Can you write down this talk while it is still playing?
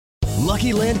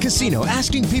Lucky Land Casino,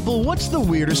 asking people, what's the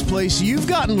weirdest place you've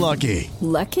gotten lucky?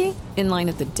 Lucky? In line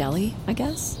at the deli, I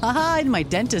guess? Aha, in my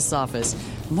dentist's office.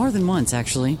 More than once,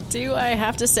 actually. Do I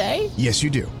have to say? Yes, you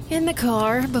do. In the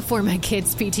car before my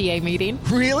kids' PTA meeting.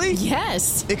 Really?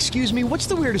 Yes. Excuse me, what's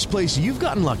the weirdest place you've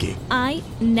gotten lucky? I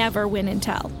never win and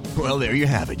tell. Well, there you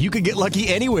have it. You can get lucky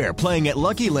anywhere, playing at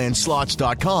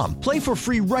LuckyLandSlots.com. Play for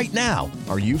free right now.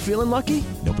 Are you feeling lucky?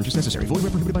 No purchase necessary. Void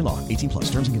where prohibited by law. 18+.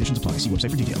 Terms and conditions apply. See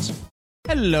website for details.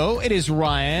 Hello, it is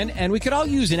Ryan, and we could all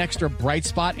use an extra bright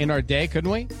spot in our day, couldn't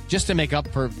we? Just to make up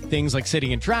for things like sitting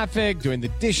in traffic, doing the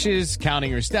dishes, counting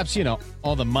your steps, you know,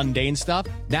 all the mundane stuff.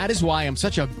 That is why I'm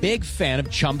such a big fan of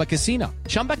Chumba Casino.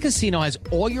 Chumba Casino has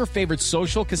all your favorite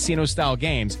social casino-style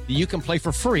games that you can play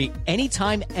for free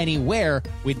anytime, anywhere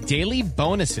with daily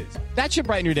bonuses. That should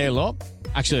brighten your day a little.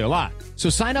 Actually, a lot.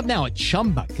 So sign up now at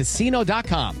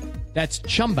ChumbaCasino.com. That's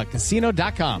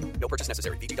ChumbaCasino.com. No purchase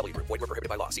necessary. VGW Group. Void where prohibited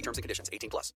by law. See terms and conditions.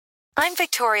 18+. I'm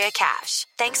Victoria Cash.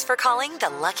 Thanks for calling the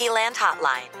Lucky Land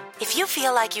Hotline. If you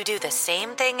feel like you do the same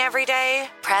thing every day,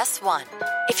 press 1.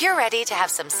 If you're ready to have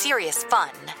some serious fun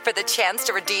for the chance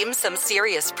to redeem some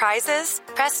serious prizes,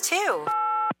 press 2.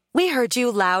 We heard you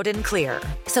loud and clear.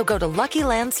 So go to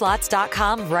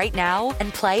LuckyLandSlots.com right now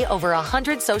and play over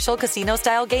 100 social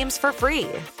casino-style games for free.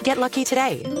 Get lucky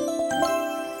today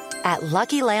at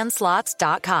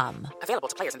LuckyLandSlots.com. Available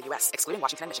to players in the U.S., excluding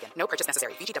Washington and Michigan. No purchase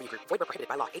necessary. VGW Group. Void where prohibited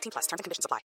by law. 18+. Terms and conditions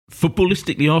apply.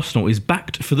 Footballistically Arsenal is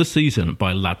backed for the season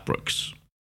by Ladbrokes.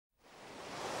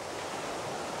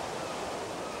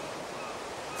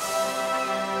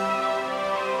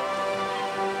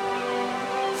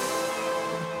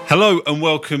 Hello and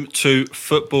welcome to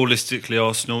Footballistically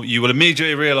Arsenal. You will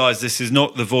immediately realise this is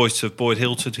not the voice of Boyd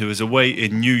Hilton, who is away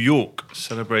in New York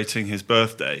celebrating his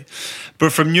birthday.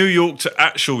 But from New York to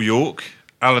actual York,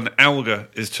 Alan Alger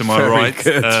is to my right,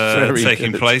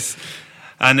 taking place.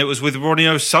 And it was with Ronnie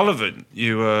O'Sullivan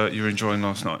you were enjoying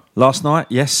last night. Last night,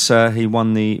 yes, he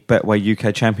won the Betway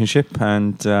UK Championship,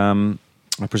 and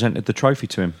I presented the trophy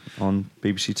to him on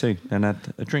BBC Two and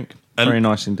had a drink. Very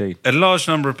nice indeed. A large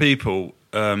number of people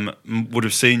would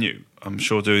have seen you, I'm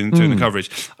sure, doing the coverage.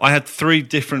 I had 3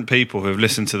 different people who have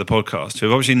listened to the podcast who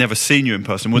have obviously never seen you in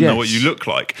person, wouldn't know what you look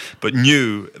like, but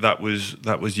knew that was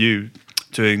you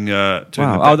doing. Wow!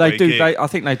 Oh, they do. I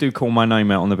think they do call my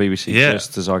name out on the BBC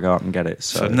just as I go up and get it.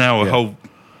 So now a whole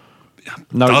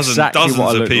dozens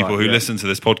of people who listen to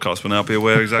this podcast will now be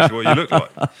aware exactly what you look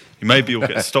like. Maybe you'll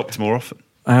get stopped more often.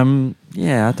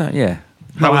 Yeah, I don't. Yeah.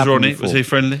 How was Ronnie? Was he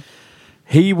friendly?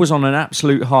 He was on an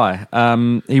absolute high.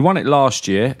 He won it last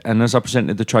year, and as I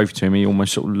presented the trophy to him, he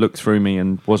almost sort of looked through me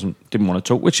and didn't want to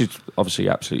talk, which is obviously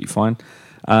absolutely fine.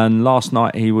 And last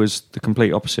night he was the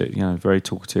complete opposite. You know, very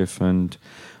talkative and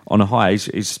on a high.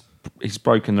 He's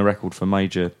broken the record for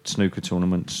major snooker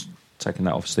tournaments, taking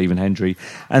that off Stephen Hendry,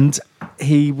 and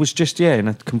he was just in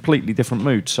a completely different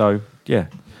mood. So yeah,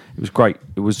 it was great.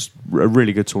 It was a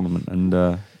really good tournament,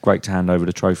 and great to hand over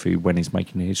the trophy when he's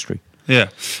making the history. Yeah.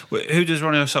 Who does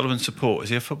Ronnie O'Sullivan support?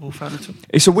 Is he a football fan at all?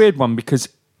 It's a weird one because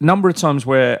a number of times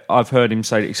where I've heard him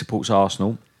say that he supports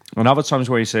Arsenal, and other times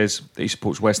where he says that he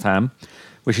supports West Ham,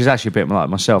 which is actually a bit like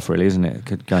myself, really, isn't it?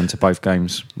 Could go into both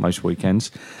games most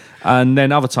weekends. And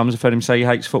then other times I've heard him say he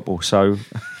hates football, so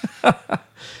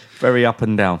very up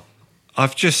and down.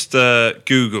 I've just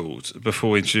Googled,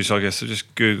 before we introduce our guest, I've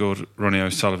just Googled Ronnie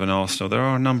O'Sullivan Arsenal. There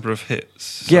are a number of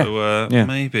hits, so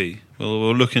maybe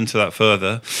we'll look into that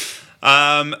further.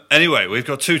 Anyway, we've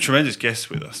got 2 tremendous guests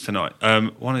with us tonight.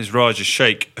 One is Raja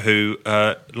Sheikh, who,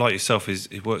 like yourself,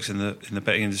 he works in the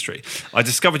betting industry. I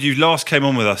discovered you last came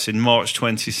on with us in March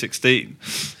 2016,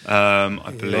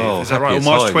 I believe. Is that right? Or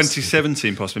March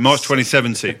 2017, possibly. March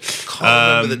 2017. Can't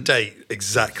remember the date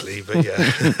exactly, but yeah,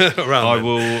 around.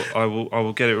 I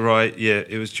will get it right. Yeah,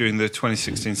 it was during the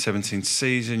 2016-17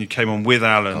 season. You came on with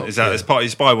Alan. Is that as part of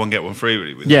your buy one get one free?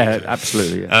 Really? With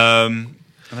Absolutely. Yeah.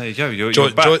 There you go.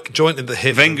 You're back. Joint in the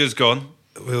hip. Wenger's gone.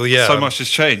 Well, yeah. So much has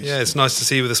changed. Yeah, it's nice to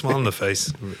see you with a smile on the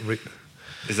face.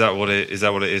 Is that what it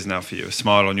is now for you? A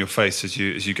smile on your face as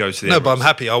you go to the. No, but I'm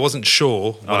happy. I wasn't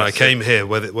sure when I came here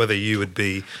whether you would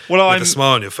be with a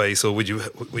smile on your face or would you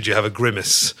have a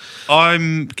grimace.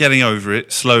 I'm getting over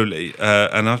it slowly,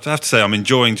 and I have to say I'm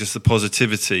enjoying just the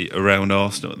positivity around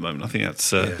Arsenal at the moment. I think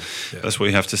that's what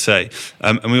you have to say.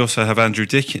 And we also have Andrew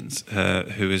Dickens,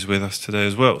 who is with us today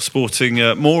as well, sporting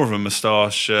more of a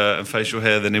moustache and facial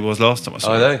hair than he was last time I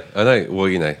saw him. I know. Well,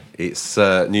 you know, it's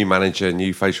new manager,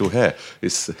 new facial hair.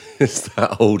 It's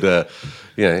that older,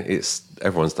 it's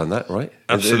everyone's done that, right?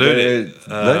 Absolutely.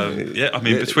 Yeah, I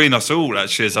mean, between us all,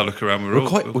 actually, as I look around, we're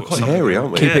quite hairy,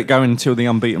 aren't we? Keep it going until the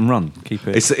unbeaten run. Keep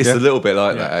it. It's a little bit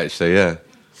like that, actually. Yeah.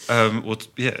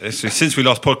 since we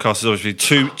last podcasted, there's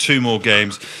obviously two more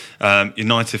games.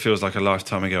 United feels like a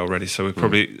lifetime ago already, so we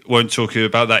probably won't talk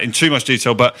about that in too much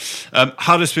detail. But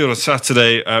Huddersfield on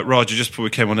Saturday, Roger, just before we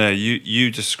came on air,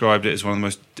 you described it as one of the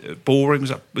most boring.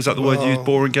 Was that the word you used?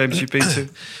 Boring games you've been to?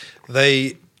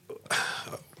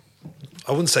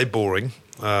 I wouldn't say boring.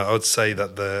 I would say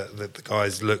that the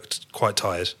guys looked quite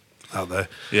tired out there.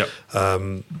 Yeah.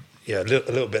 A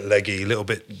little bit leggy, a little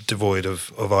bit devoid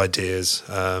of ideas.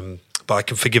 But I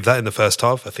can forgive that in the first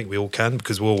half. I think we all can,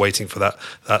 because we're all waiting for that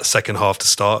second half to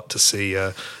start to see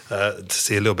a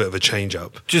little bit of a change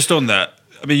up. Just on that,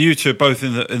 I mean, you two are both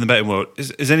in the betting world.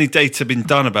 Is any data been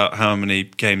done about how many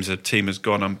games a team has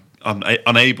gone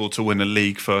unable to win a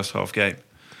league first half game?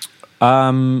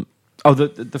 The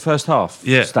first half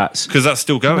stats, because that's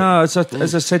still going. No,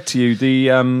 as I said to you,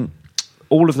 the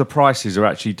all of the prices are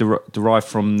actually derived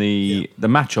from the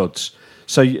match odds.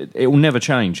 So it will never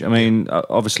change. I mean,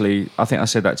 obviously, I think I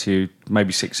said that to you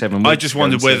maybe 6-7 weeks I just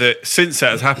wondered whether, since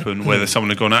that has happened, whether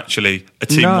someone had gone, actually, a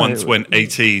team once went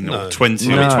 18 or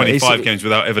 20 or 25 games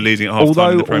without ever leading at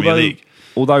half-time in the Premier League.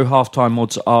 Although half-time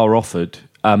odds are offered,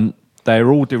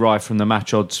 they're all derived from the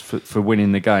match odds for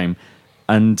winning the game,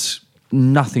 and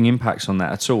nothing impacts on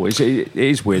that at all. It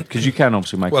is weird, because you can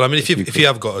obviously make. Well, I mean, if you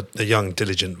have got a young,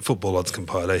 diligent football odds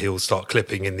compiler, he'll start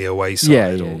clipping in the away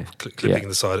side or clipping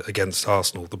the side against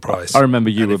Arsenal, the price. I remember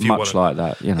you were much like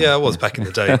that. You know? Yeah, I was back in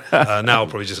the day. Now I'll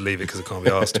probably just leave it because I can't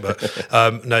be asked. But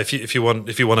no, if you want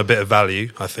a bit of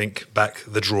value, I think back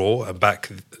the draw and back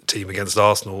the team against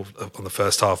Arsenal on the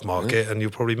first half market, and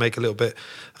you'll probably make a little bit.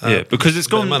 Because it's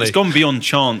gone beyond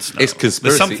chance now. It's conspiracy.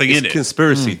 There's something in it.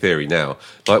 Conspiracy theory now.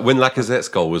 Like when Lacazette's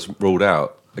goal was ruled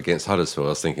out against Huddersfield, I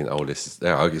was thinking,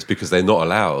 it's because they're not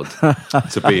allowed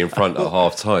to be in front at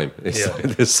half time.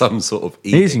 There's some sort of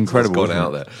edict. It is incredible, that's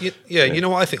gone out there. You know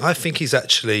what I think? I think he's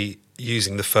actually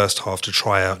using the first half to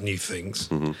try out new things,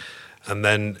 and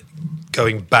then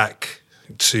going back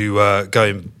to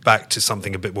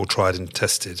something a bit more tried and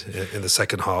tested in the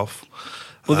second half.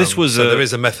 Well, there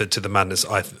is a method to the madness.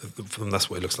 That's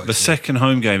what it looks like. The second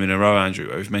home game in a row, Andrew,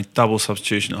 where we've made double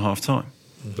substitution at half time.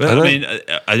 I mean,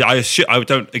 I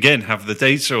don't again have the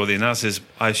data or the analysis.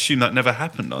 I assume that never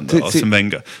happened under Arsene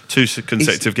Wenger. 2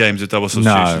 consecutive games of double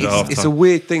substitution at half time. It's a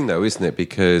weird thing, though, isn't it?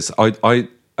 Because I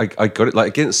got it like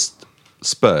against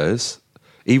Spurs.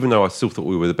 Even though I still thought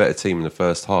we were the better team in the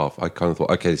first half, I kind of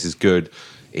thought, okay, this is good.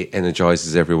 It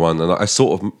energises everyone,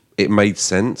 and it made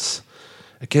sense.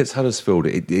 Against Huddersfield,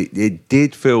 it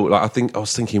did feel like I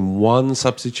was thinking one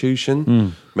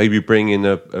substitution, maybe bring in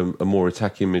a more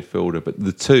attacking midfielder, but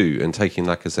the two and taking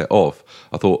Lacazette off,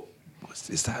 I thought,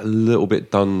 is that a little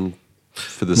bit done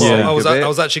for the sake of it? I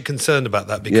was actually concerned about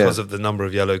that because of the number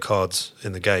of yellow cards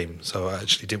in the game, so I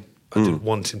actually didn't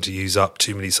want him to use up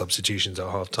too many substitutions at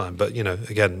half time. But,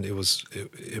 again,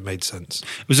 it made sense.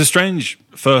 It was a strange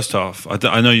first half.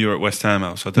 I know you were at West Ham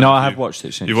House. I have watched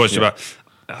it since. You've watched it about...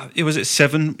 was it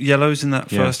 7 yellows in that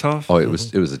first half? Oh, it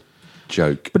was a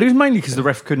joke. But it was mainly because the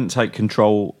ref couldn't take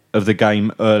control of the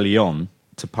game early on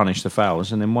to punish the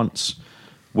fouls, and then once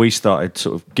we started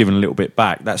sort of giving a little bit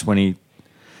back, that's when he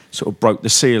sort of broke the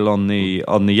seal on the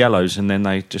yellows, and then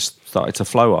they just started to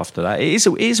flow after that. It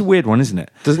is a weird one, isn't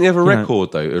it? Doesn't he have a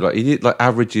record though? Like he did,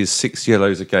 averages 6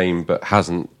 yellows a game, but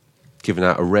hasn't given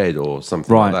out a red or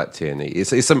something like that. Tierney,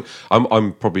 it's some.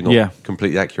 I'm probably not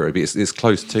completely accurate, but it's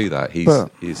close to that. He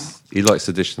likes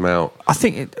to dish them out. I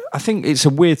think it's a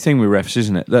weird thing with refs,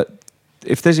 isn't it? That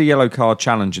if there's a yellow card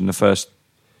challenge in the first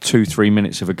 2-3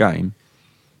 minutes of a game,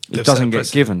 it doesn't get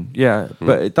given.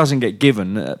 But it doesn't get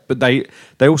given. But they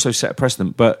also set a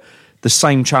precedent. But the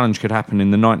same challenge could happen in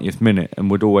the 90th minute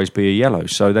and would always be a yellow.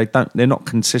 So they're not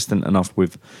consistent enough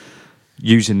with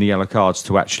using the yellow cards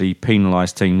to actually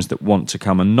penalise teams that want to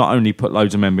come and not only put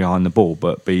loads of men behind the ball,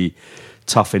 but be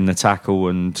tough in the tackle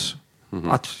and,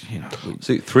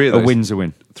 See, 3 of those, a win's a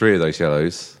win. 3 of those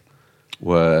yellows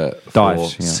were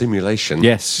dives, for simulation.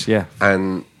 Yes, yeah.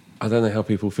 And I don't know how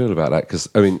people feel about that because,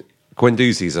 I mean,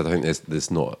 Guendouzi's, I think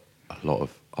there's not a lot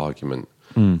of argument.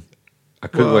 I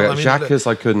couldn't work out. Xhaka's,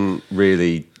 I couldn't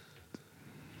really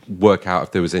work out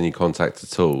if there was any contact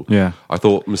at all. Yeah, I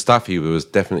thought Mustafi was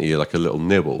definitely like a little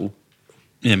nibble.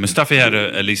 Yeah, Mustafi had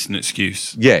at least an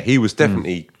excuse. Yeah, he was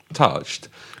definitely touched.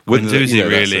 Guendouzi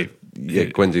really.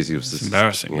 Guendouzi was just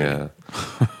embarrassing. Yeah.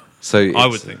 So I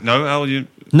would think. No, Al, you.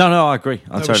 No, I agree.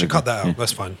 We should cut that out.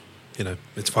 That's fine.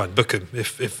 It's fine. Book him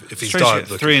if he's dived.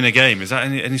 3 in a game. Is that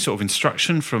any sort of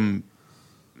instruction from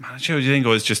manager? Do you think,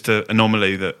 or is it just an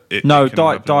anomaly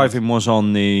that? Diving was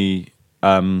on the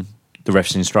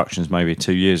ref's instructions maybe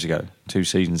 2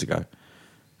 seasons ago,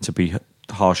 to be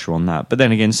harsher on that. But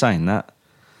then again, saying that,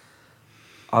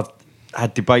 I've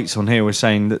had debates on here. We're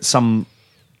saying that some,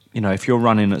 if you're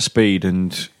running at speed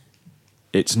and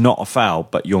it's not a foul,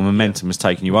 but your momentum has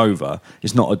taken you over,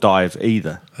 it's not a dive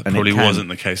either. That probably wasn't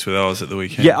the case with ours at the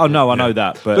weekend. Yeah, I know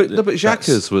that. But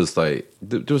Xhaka's was like,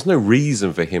 there was no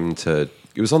reason for him to.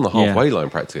 It was on the halfway line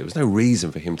practically. There was no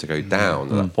reason for him to go down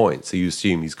at that point. So you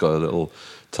assume he's got a little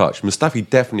touch. Mustafi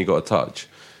definitely got a touch.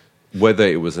 Whether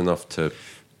it was enough to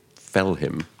fell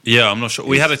him. Yeah, I'm not sure.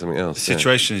 We had a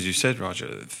situation, as you said,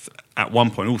 Roger. At one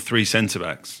point, all three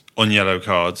centre-backs on yellow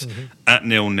cards at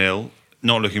 0-0.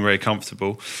 Not looking very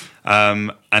comfortable,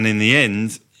 and in the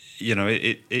end,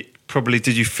 it probably.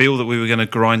 Did you feel that we were going to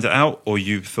grind it out, or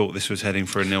you thought this was heading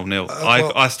for a 0-0?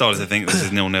 I started to think this is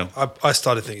 0-0. I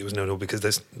started to think it was 0-0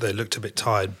 because they looked a bit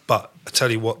tired. But I tell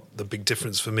you what, the big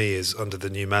difference for me is under the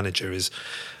new manager is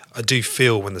I do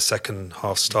feel when the second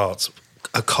half starts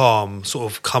a calm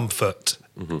sort of comfort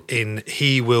in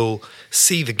he will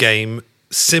see the game.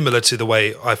 Similar to the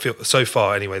way I feel so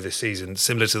far anyway this season,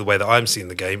 similar to the way that I'm seeing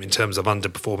the game in terms of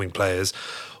underperforming players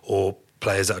or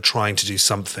players that are trying to do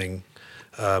something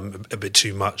a bit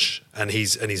too much, and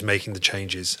he's making the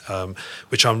changes,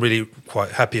 which I'm really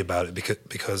quite happy about it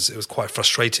because it was quite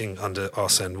frustrating under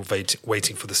Arsene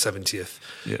waiting for the 70th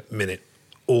minute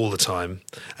all the time,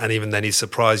 and even then he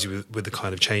surprised you with the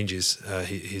kind of changes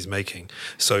he's making.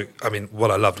 So, I mean, what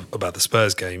I loved about the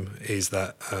Spurs game is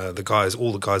that all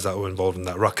the guys that were involved in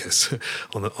that ruckus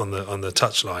on the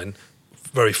touchline,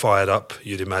 very fired up,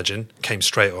 you'd imagine, came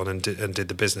straight on and did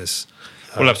the business.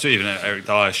 Well, absolutely. Even Eric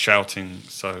Dyer shouting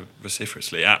so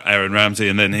vociferously at Aaron Ramsey,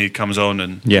 and then he comes on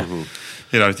and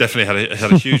definitely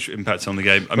had a huge impact on the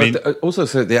game. I mean, also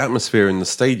so the atmosphere in the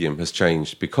stadium has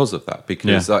changed because of that.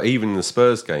 Because even in the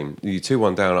Spurs game, you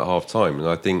 2-1 down at half time, and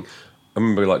I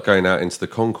remember going out into the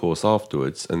concourse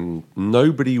afterwards, and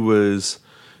nobody was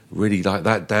really like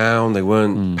that down. They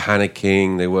weren't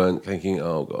panicking. They weren't thinking,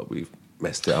 "Oh God, we've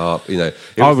messed it up."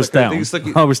 I was down.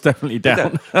 I was definitely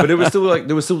down. But it was still like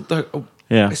there was still.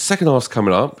 Second half's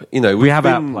coming up. We have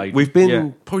outplayed. We've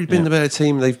probably been the better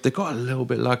team. They've got a little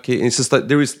bit lucky. And it's just like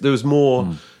there was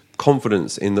more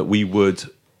confidence in that we would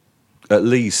at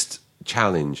least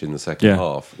challenge in the second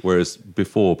half, whereas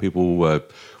before people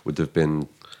would have been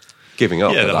giving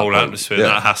up. Yeah, the whole atmosphere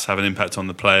that has to have an impact on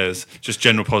the players. Just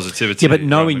general positivity. Yeah, but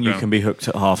knowing you can be hooked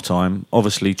at half time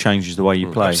obviously changes the way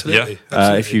you play. Absolutely.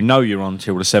 If you know you're on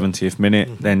till the 70th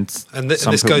minute, then this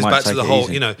goes back to the whole.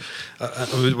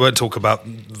 We won't talk about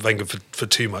Wenger for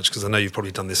too much because I know you've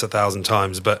probably done this 1,000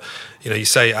 times. But you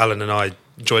say Alan and I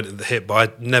joined at the hip,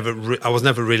 but I was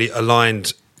never really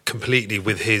aligned completely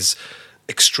with his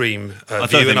extreme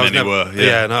view.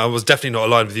 And I was definitely not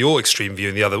aligned with your extreme view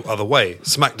in the other way.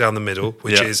 Smack down the middle,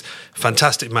 which is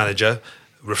fantastic manager,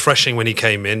 refreshing when he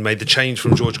came in, made the change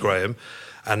from George Graham,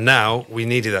 and now we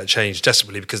needed that change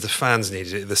desperately because the fans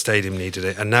needed it, the stadium needed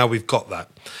it, and now we've got that.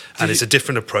 And it's a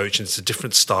different approach, and it's a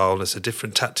different style, and it's a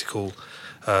different tactical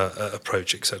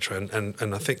approach, etc. And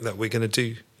I think that we're going to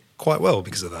do quite well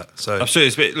because of that. So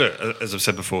absolutely, look, as I've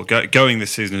said before, going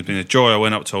this season has been a joy. I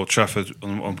went up to Old Trafford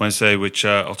on Wednesday, which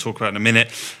I'll talk about in a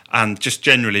minute, and just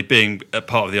generally being a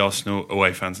part of the Arsenal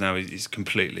away fans now is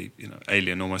completely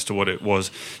alien almost to what it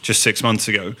was just 6 months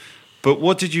ago. But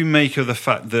what did you make of the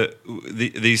fact that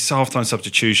these half-time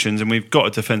substitutions, and we've got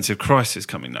a defensive crisis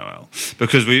coming now, Al,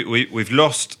 because we've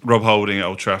lost Rob Holding at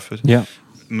Old Trafford. Yeah.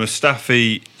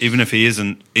 Mustafi, even if he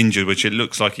isn't injured, which it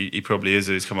looks like he probably is,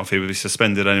 he's come off, he will be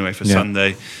suspended anyway for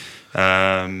Sunday.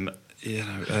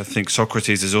 I think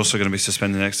Socrates is also going to be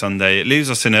suspended next Sunday. It leaves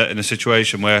us in a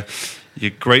situation where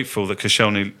you're grateful that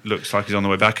Koscielny looks like he's on the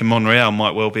way back, and Monreal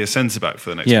might well be a centre-back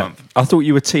for the next month. I thought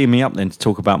you were teeing me up then to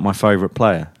talk about my favourite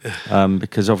player,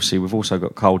 because obviously we've also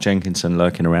got Cole Jenkinson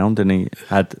lurking around, and he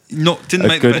had didn't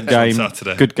make the bench on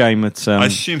Saturday. Good game at. I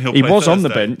assume he was Thursday. On the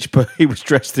bench, but he was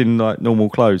dressed in like normal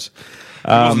clothes.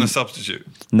 He wasn't a substitute.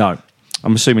 No,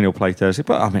 I'm assuming he'll play Thursday,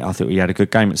 but I thought he had a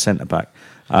good game at centre-back.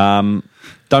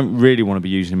 Don't really want to be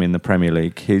using him in the Premier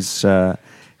League.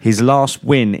 His last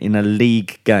win in a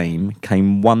league game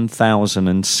came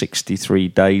 1,063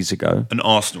 days ago. An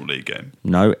Arsenal league game?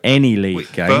 No, any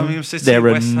league game. Birmingham City, there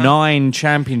are West Ham? 9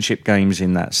 championship games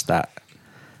in that stat.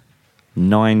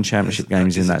 9 championship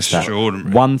games in that stat.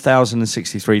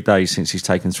 1,063 days since he's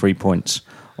taken 3 points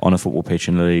on a football pitch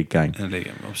in a league game. In a league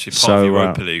game, obviously part of the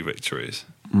Europa League victories.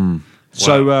 Wow.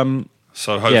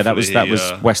 So hopefully that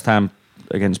was West Ham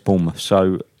against Bournemouth.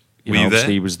 So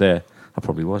obviously he was there. I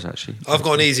probably was actually. I've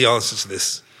got an easy answer to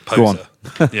this. Go on.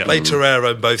 Play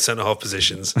Torreira in both centre-half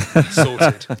positions.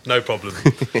 Sorted. No problem.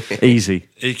 Easy.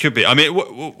 It could be. I mean,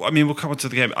 we'll come on to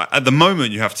the game. At the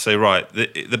moment, you have to say, right,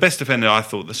 the best defender I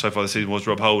thought that so far this season was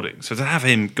Rob Holding. So to have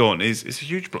him gone is a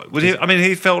huge blow.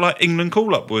 He felt like England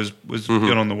call-up was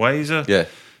going on the way.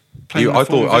 I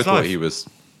thought he was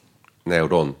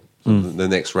nailed on the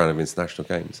next round of international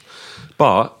games.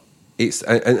 But it's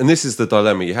and this is the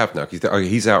dilemma you have now.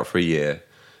 He's out for a year.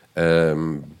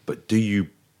 But do you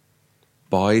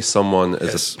buy someone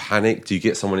as a panic? Do you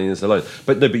get someone in as a loan?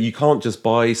 But you can't just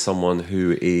buy someone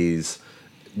who is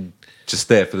just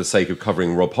there for the sake of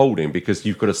covering Rob Holding, because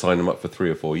you've got to sign him up for 3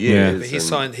 or 4 years. But he's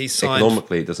signed.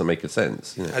 Economically, it doesn't make a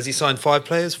sense. Has he signed 5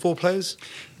 players, 4 players?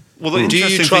 Well, do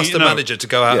you trust the manager to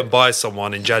go out and buy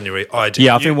someone in January? I do.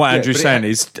 Yeah, I think what Andrew's saying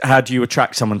is, how do you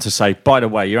attract someone to say, by the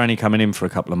way, you're only coming in for a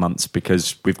couple of months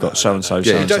because we've got so-and-so,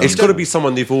 so-and-so. It's got to be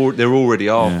someone they're already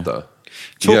after.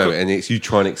 And it's you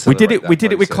trying to accelerate We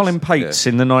did it with Colin Pates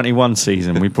in the 91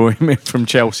 season. We brought him in from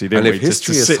Chelsea, didn't we? Just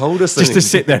to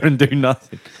sit there and do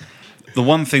nothing. The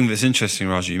one thing that's interesting,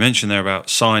 Raja, you mentioned there about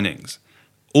signings.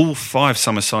 All 5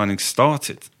 summer signings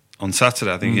started on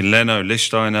Saturday. I think in Leno,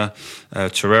 Lichtsteiner,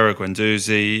 Torreira,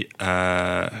 Guendouzi,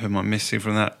 who am I missing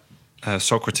from that?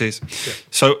 Socrates. Yeah.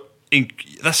 So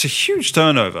that's a huge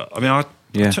turnover. I mean, I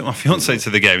took my fiancée to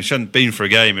the game. She hadn't been for a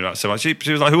game in so much. She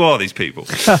was like, who are these people?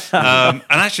 And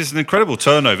actually, it's an incredible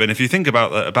turnover. And if you think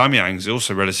about that, Aubameyang is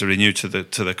also relatively new to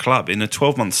the club. In a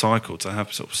 12-month cycle, to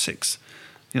have sort of 6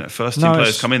 first-team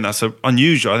players come in, that's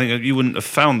unusual. I think you wouldn't have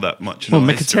found that much. Well,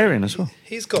 Mkhitaryan as well.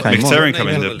 He's got Mkhitaryan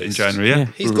coming in January.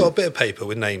 He's got a bit of paper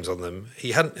with names on them.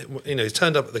 He hadn't, he's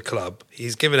turned up at the club.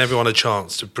 He's given everyone a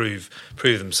chance to prove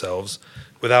themselves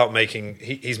without making.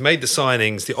 He's made the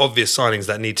signings, the obvious signings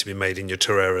that need to be made in your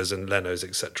Torreiras and Lenos,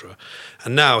 etc.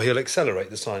 And now he'll accelerate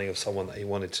the signing of someone that he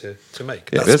wanted to make.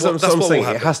 Yeah, that's what I'm saying.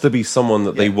 It has to be someone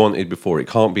that they wanted before. It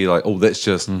can't be like, let's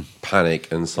just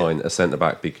panic and sign a centre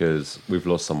back because we've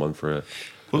lost someone for a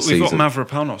we've got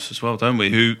Mavropanos as well, don't we?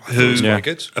 Who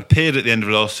appeared at the end of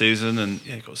last season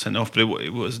and got sent off, but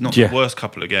it was not the worst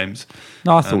couple of games.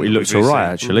 No, I thought he looked all right,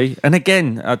 actually. And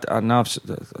again, I know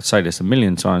I say this a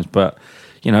million times, but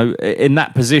in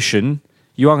that position,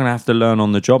 you are going to have to learn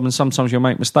on the job, and sometimes you'll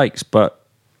make mistakes. But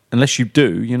unless you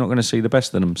do, you're not going to see the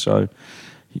best of them. So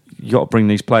you got to bring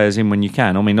these players in when you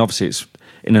can. I mean, obviously, it's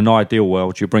in an ideal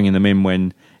world, you're bringing them in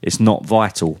when it's not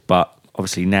vital, but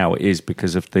obviously now it is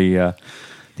because of the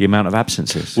amount of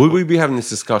absences. Would we be having this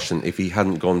discussion if he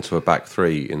hadn't gone to a back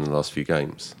 3 in the last few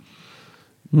games?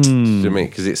 Do you know what I mean?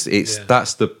 Because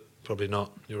that's the. Probably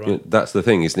not. You're right. That's the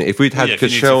thing, isn't it? If we'd had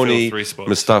Koscielny,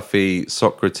 Mustafi,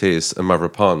 Socrates, and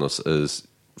Mavropanos as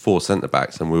 4 centre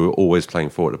backs, and we were always playing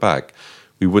 4 at the back,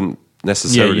 we wouldn't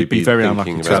necessarily be very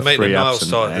thinking unlucky. about. Maitland-Niles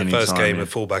started the first game at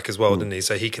fullback as well, didn't he?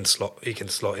 So he can slot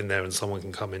in there, and someone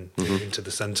can come into the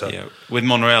centre. Yeah, with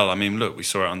Monreal, I mean, look, we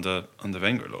saw it under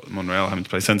Wenger a lot. Monreal having to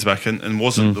play centre back and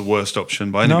wasn't the worst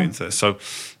option by any means there. So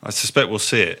I suspect we'll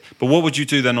see it. But what would you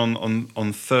do then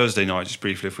on Thursday night? Just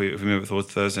briefly, if we move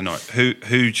towards Thursday night,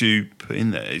 who do you put in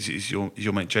there? Is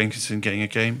your mate Jenkinson getting a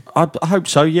game? I hope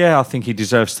so. Yeah, I think he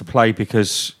deserves to play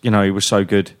because he was so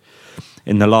good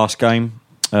in the last game.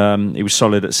 He was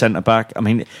solid at centre back. I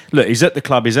mean, look, he's at the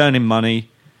club. He's earning money.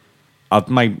 I've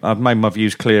made my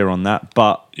views clear on that.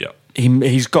 But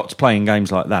he's got to play in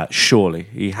games like that. Surely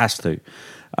he has to.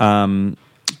 And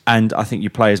I think you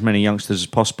play as many youngsters as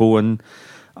possible. And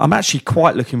I'm actually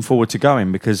quite looking forward to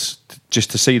going because just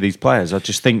to see these players, I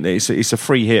just think that it's a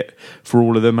free hit for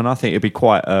all of them. And I think it'd be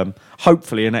quite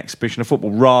hopefully an exhibition of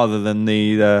football rather than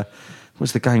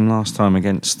was the game last time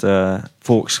against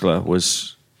Vauxhall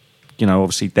was.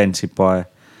 Obviously dented by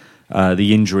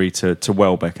the injury to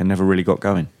Welbeck and never really got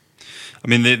going. I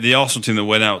mean, the Arsenal team that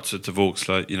went out to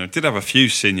Vauxhall, did have a few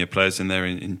senior players in there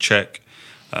in Czech,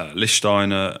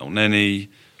 Lichtsteiner, Elneny,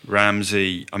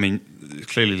 Ramsey. I mean,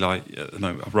 clearly, at the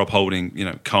moment, Rob Holding,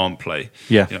 can't play.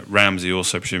 Yeah. Ramsey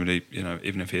also, presumably,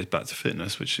 even if he is back to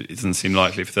fitness, which it doesn't seem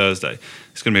likely for Thursday,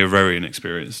 it's going to be a very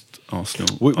inexperienced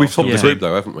Arsenal. We've topped the group,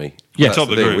 though, haven't we? Yeah, top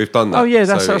the group. We've done that. Oh, yeah,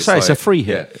 that's what I say. It's a free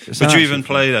hit. Yeah. But do you even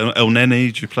play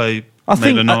Elneny? Do you play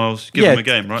Maitland-Niles? Give them a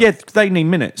game, right? Yeah, they need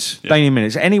minutes. Yeah. They need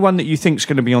minutes. Anyone that you think is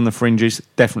going to be on the fringes,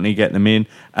 definitely get them in.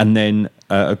 And then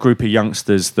a group of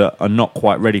youngsters that are not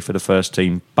quite ready for the first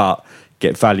team, but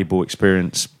get valuable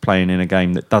experience playing in a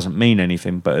game that doesn't mean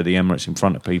anything, but at the Emirates in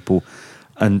front of people.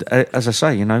 And as I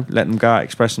say, let them go out,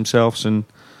 express themselves. And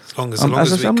I'm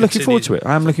looking forward to it.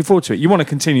 I'm looking forward to it. You want to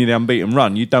continue the unbeaten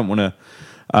run. You don't want to,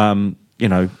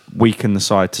 weaken the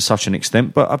side to such an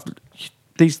extent. But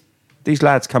these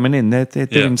lads coming in, they're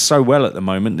doing so well at the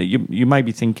moment that you may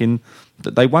be thinking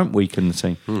that they won't weaken the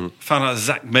team. Found out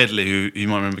Zach Medley, who you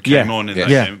might remember came on in that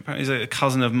game. Apparently he's a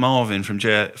cousin of Marvin from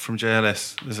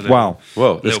JLS. There's a little,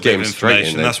 little bit of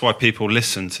information. That's why people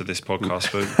listen to this podcast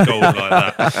for gold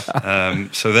like that.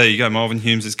 So there you go, Marvin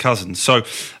Humes' cousin. So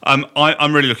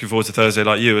I'm really looking forward to Thursday,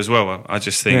 like you as well. I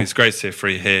just think it's great to see a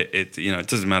free hit. It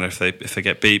doesn't matter if they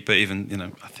get beat, but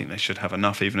even I think they should have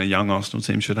enough. Even a young Arsenal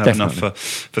team should have enough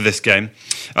for this game.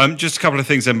 Just a couple of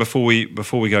things then before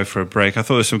we go for a break. I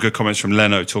thought there were some good comments from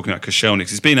Leno talking about Koscielny.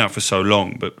 He's been out for so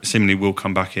long, but seemingly will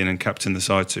come back in and captain the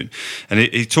side soon. And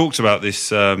he talked about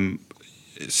this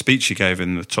speech he gave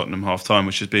in the Tottenham half-time,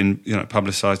 which has been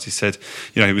publicised. He said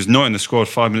he was not in the squad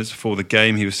 5 minutes before the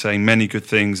game. He was saying many good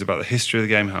things about the history of the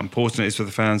game, how important it is for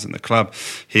the fans and the club.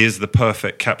 He is the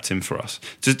perfect captain for us.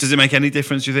 Does it make any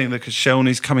difference, do you think, that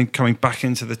Koscielny's coming back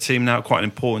into the team now at quite an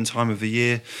important time of the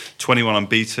year? 21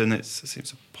 unbeaten. It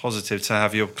seems positive to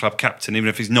have your club captain, even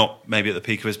if he's not maybe at the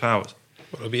peak of his powers.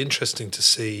 Well, it'll be interesting to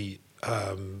see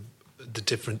the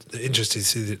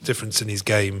difference in his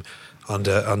game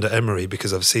under Emery,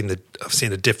 because I've seen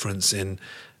a difference in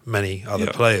many other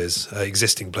players,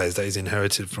 existing players that he's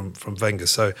inherited from Wenger.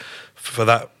 So for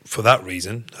that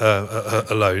reason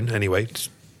alone, anyway.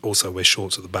 Also, we're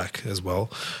short at the back as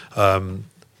well. And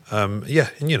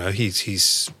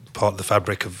he's part of the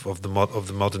fabric of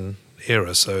the modern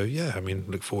era. So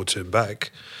look forward to him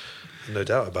back. No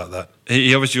doubt about that.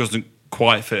 He obviously wasn't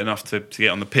quite fit enough to get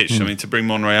on the pitch. I mean, to bring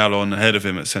Monreal on ahead of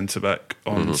him at centre-back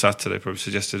on Saturday probably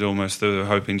suggested almost they were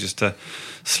hoping just to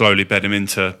slowly bed him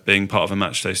into being part of a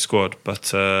matchday squad.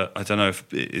 But I don't know,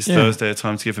 is Thursday a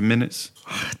time to give him minutes?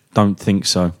 I don't think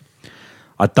so.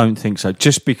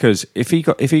 Just because if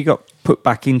he got put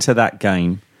back into that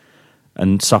game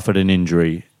and suffered an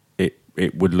injury,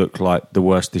 it would look like the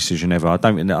worst decision ever. I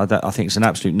think it's an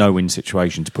absolute no-win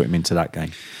situation to put him into that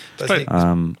game. Played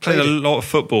a lot of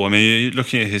football. I mean, you're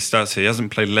looking at his stats here. He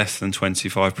hasn't played less than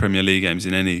 25 Premier League games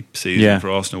in any season for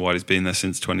Arsenal while he's been there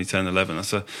since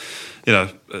 2010-11.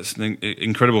 That's an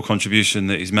incredible contribution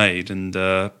that he's made, and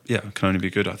it can only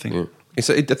be good, I think. I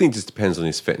think it just depends on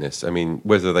his fitness. I mean,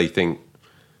 whether they think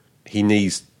he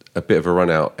needs a bit of a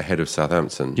run out ahead of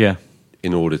Southampton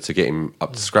in order to get him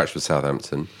up to scratch for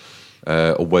Southampton,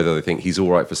 or whether they think he's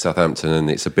all right for Southampton and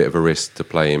it's a bit of a risk to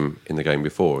play him in the game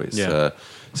before. It's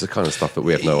the kind of stuff that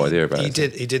we have no idea about. He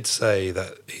did say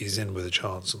that he's in with a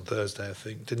chance on Thursday, I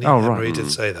think, didn't he? Oh, right. He did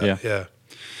say that,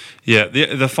 Yeah,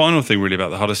 the final thing really about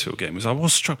the Huddersfield game was I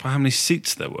was struck by how many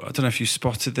seats there were. I don't know if you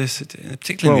spotted this,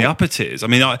 particularly in the upper tiers. I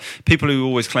mean, people who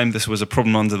always claimed this was a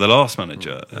problem under the last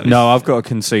manager. No, I've got to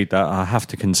concede that. I have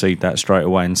to concede that straight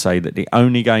away and say that the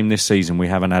only game this season we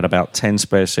haven't had about 10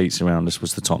 spare seats around us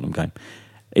was the Tottenham game.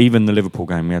 Even the Liverpool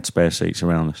game, we had spare seats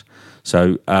around us.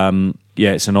 So,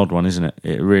 it's an odd one, isn't it?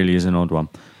 It really is an odd one.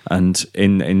 And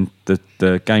in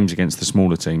the games against the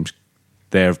smaller teams,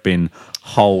 there have been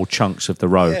whole chunks of the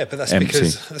row empty. Yeah, but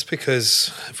that's because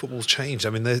football's changed.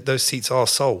 I mean, those seats are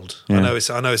sold. Yeah.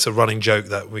 I know it's a running joke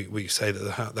that we say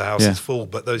that the house is full,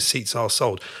 but those seats are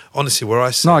sold. Honestly, where I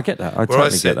sit, I get that. I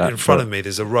totally get that. In front of me,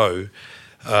 there's a row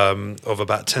of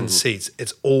about 10 seats.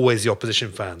 It's always the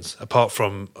opposition fans, apart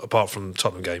from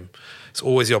Tottenham game. It's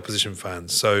always the opposition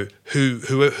fans. So who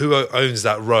owns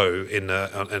that row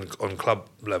on club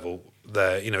level?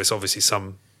 There, it's obviously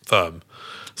some firm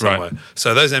somewhere. Right.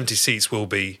 So those empty seats will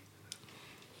be,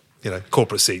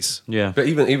 corporate seats. Yeah. But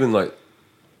even like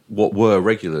what were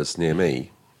regulars near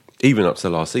me, even up to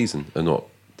last season, are not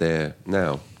there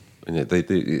now. And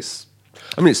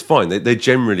it's fine. They're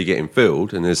generally getting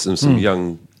filled, and there's some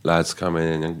young lads coming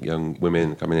in and young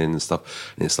women coming in and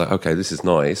stuff. And it's like, okay, this is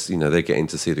nice. They're getting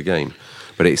to see the game,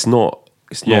 but it's not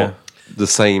the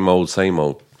same old.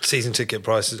 Season ticket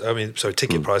prices.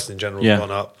 Ticket prices in general have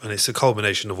gone up, and it's a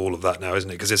culmination of all of that now, isn't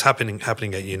it? Because it's happening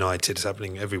at United. It's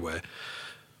happening everywhere.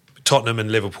 Tottenham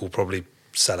and Liverpool probably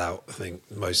sell out. I think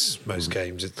most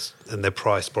games. And their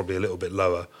price probably a little bit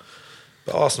lower.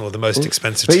 But Arsenal are the most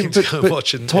expensive team to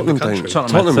watch in the country.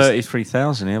 Tottenham had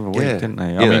 33,000 the other week, didn't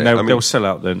they? They'll sell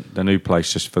out the new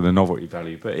place just for the novelty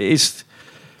value. But it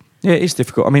is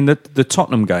difficult. I mean, the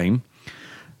Tottenham game,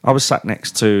 I was sat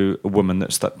next to a woman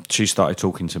she started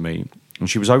talking to me, and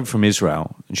she was over from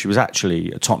Israel, and she was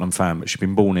actually a Tottenham fan, but she'd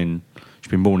been born in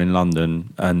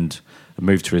London and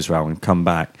moved to Israel and come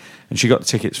back, and she got the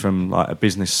tickets from like a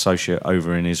business associate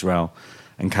over in Israel,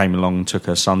 and came along and took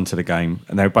her son to the game,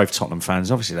 and they were both Tottenham fans.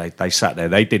 Obviously, they sat there.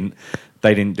 They didn't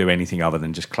do anything other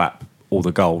than just clap all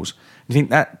the goals. I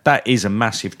think that is a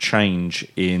massive change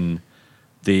in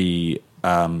the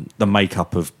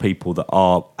makeup of people that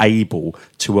are able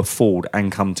to afford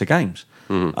and come to games.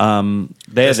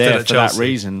 They're there for that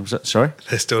reason. Sorry?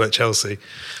 They're still at Chelsea.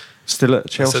 Still at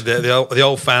Chelsea. So the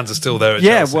old fans are still there at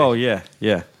yeah, Chelsea. well,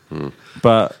 yeah.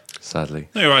 But sadly,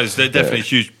 no, you're right. There's definitely a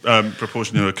huge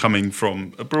proportion who are coming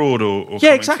from abroad or yeah,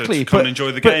 coming exactly. to come and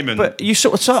enjoy the game. But you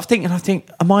sort of start thinking,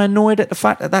 am I annoyed at the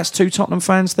fact that that's 2 Tottenham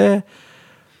fans there,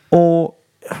 or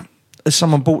has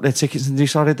someone bought their tickets and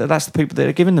decided that that's the people that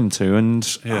they're giving them to?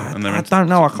 And I don't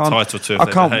know. I can't. Entitled to if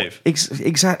they behave.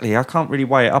 Exactly. I can't really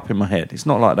weigh it up in my head. It's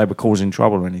not like they were causing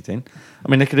trouble or anything. I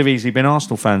mean, there could have easily been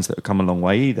Arsenal fans that have come a long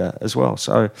way either as well.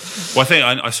 So, I think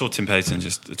I saw Tim Payton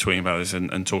just tweeting about this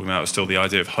and talking about still the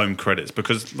idea of home credits,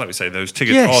 because, like we say, those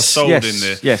tickets are sold in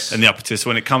the upper tier. So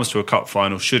when it comes to a cup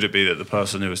final, should it be that the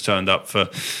person who has turned up for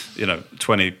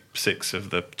 26 of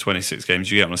the 26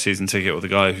 games you get on a season ticket, or the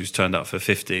guy who's turned up for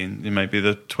 15, maybe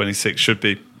the 26 should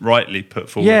be rightly put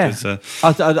forward? Yeah,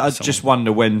 I just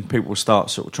wonder when people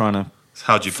start sort of trying to.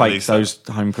 How do you fake police those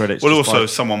home credits? Well, also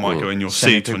someone might go in your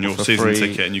seat on your season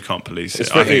ticket, and you can't police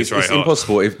it. I think it's very hard.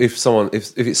 Impossible. If it's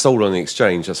sold on the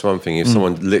exchange, that's one thing. If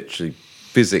someone literally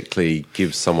physically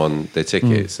gives someone their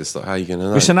tickets, it's like, how are you going to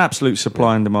know? It's an absolute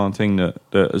supply and demand thing that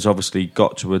has obviously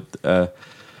got to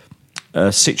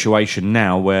a situation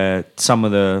now where some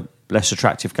of the less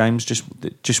attractive games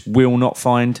just will not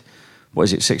find. What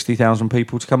is it? 60,000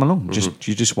 people to come along.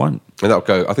 You just won't. And that'll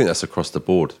go. I think that's across the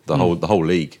board. The whole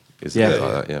league. Is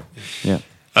like that, yeah.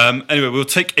 Anyway, we'll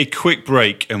take a quick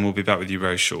break and we'll be back with you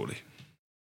very shortly.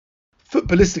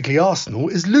 Footballistically Arsenal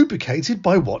is lubricated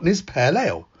by Watney's Pale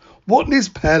Ale. Watney's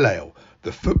Pale Ale,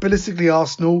 the Footballistically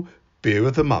Arsenal Beer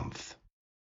of the Month.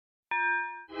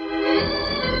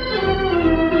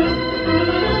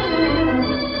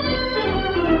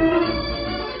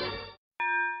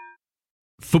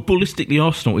 Footballistically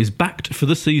Arsenal is backed for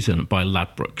the season by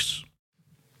Ladbrokes.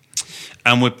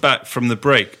 And we're back from the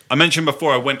break. I mentioned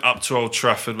before I went up to Old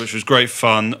Trafford, which was great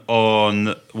fun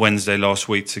on Wednesday last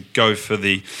week to go for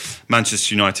the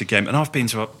Manchester United game. And I've been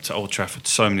to Old Trafford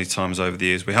so many times over the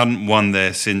years. We hadn't won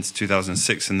there since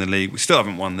 2006 in the league. We still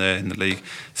haven't won there in the league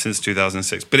since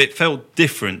 2006. But it felt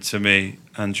different to me,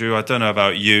 Andrew. I don't know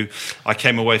about you. I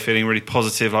came away feeling really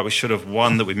positive, like we should have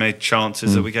won, that we made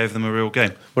chances, that we gave them a real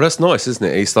game. Well, that's nice, isn't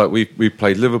it? It's like we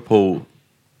played Liverpool...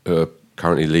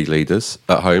 currently league leaders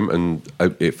at home, and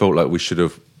it felt like we should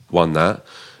have won that.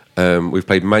 We've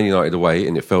played Man United away,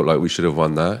 and it felt like we should have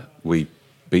won that. We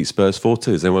beat Spurs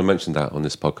 4-2. Has anyone mentioned that on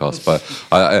this podcast? But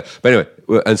anyway,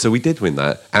 and so we did win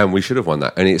that, and we should have won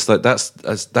that. And it's like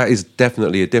that is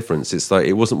definitely a difference. It's like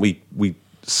it wasn't we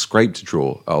scraped a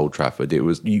draw at Old Trafford. It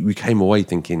was we came away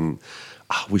thinking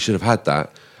we should have had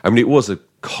that. I mean, it was a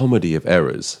comedy of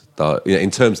errors. That, in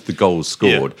terms of the goals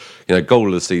scored, goal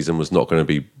of the season was not going to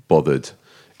be bothered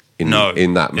in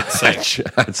that match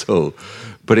at all.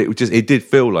 But it did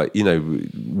feel like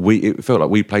it felt like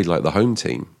we played like the home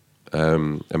team,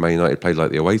 and Man United played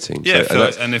like the away team. Yeah, so,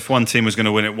 and if one team was going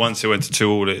to win it once, it went to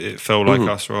 2-2. It felt like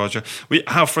us, Raja.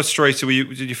 How frustrated were you?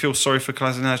 Did you feel sorry for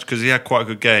Kolasinac because he had quite a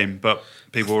good game, but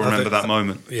people will remember that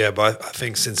moment? Yeah, but I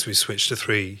think since we switched to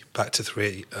three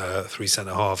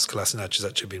centre halves, Kolasinac has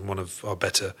actually been one of our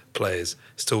better players.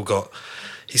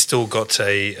 He's still got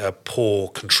a poor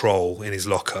control in his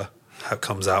locker. That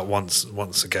comes out once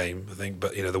a game, I think.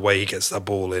 But the way he gets that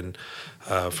ball in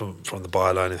from the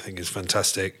byline, I think, is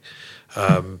fantastic.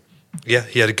 He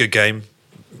had a good game.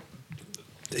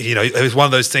 It was one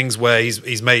of those things where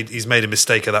he's made a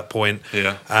mistake at that point.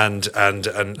 Yeah, and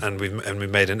we've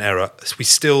made an error. We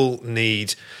still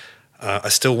need. I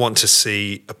still want to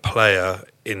see a player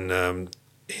in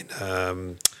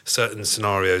certain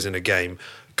scenarios in a game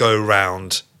go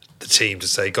around the team to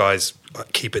say, guys,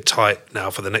 keep it tight now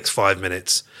for the next 5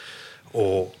 minutes,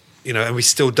 or and we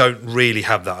still don't really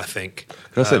have that. I think.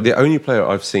 Can I say the only player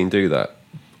I've seen do that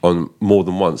on more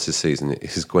than once this season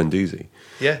is Guendouzi.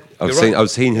 Yeah, I've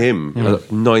seen him, a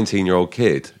 19-year-old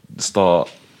kid,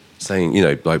 start saying,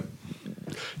 like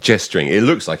gesturing. It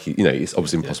looks like it's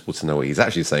obviously impossible to know what he's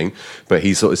actually saying, but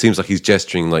he sort of seems like he's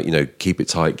gesturing, like keep it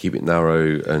tight, keep it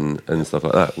narrow, and stuff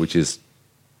like that, which is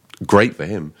great for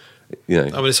him. I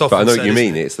mean, it's often but I know what you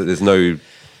mean. It's that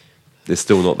there's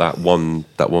still not that one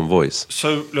voice.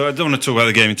 So look, I don't want to talk about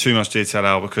the game in too much detail,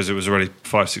 Al, because it was already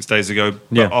 5-6 days ago.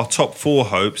 But our top 4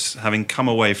 hopes, having come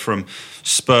away from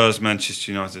Spurs,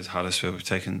 Manchester United, Huddersfield, we've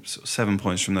taken 7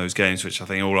 points from those games, which I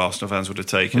think all Arsenal fans would have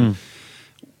taken.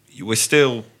 We're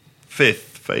still 5th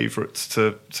favourites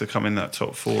to come in that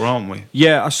top 4, aren't we?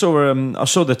 Yeah, I saw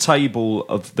the table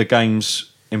of the games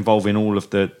involving all of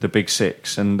the big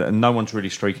 6, and no one's really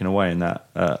streaking away in that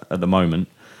at the moment.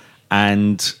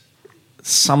 And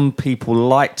some people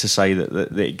like to say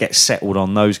that it gets settled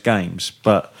on those games,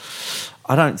 but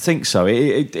I don't think so.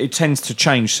 It tends to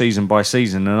change season by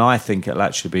season, and I think it'll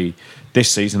actually be this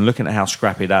season, looking at how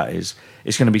scrappy that is,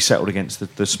 it's going to be settled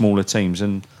against the smaller teams.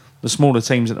 And the smaller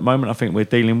teams at the moment, I think we're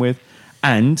dealing with,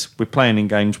 and we're playing in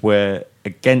games where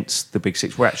against the Big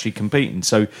Six, we're actually competing.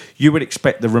 So you would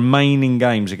expect the remaining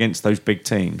games against those big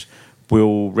teams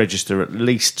will register at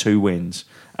least 2 wins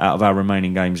out of our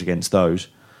remaining games against those.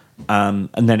 And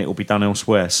then it will be done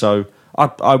elsewhere. So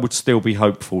I would still be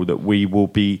hopeful that we will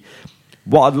be...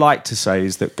 What I'd like to say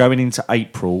is that going into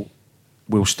April,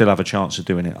 we'll still have a chance of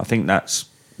doing it. I think that's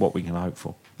what we can hope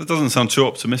for. That doesn't sound too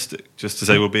optimistic, just to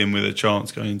say we'll be in with a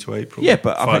chance going into April. Yeah,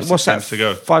 but I think, what's that?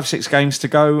 5-6 games to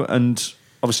go, and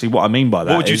obviously what I mean by that...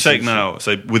 What would you take now?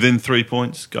 Say within 3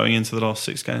 points going into the last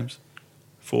 6 games?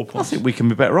 4 points? I think we can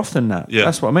be better off than that. Yeah.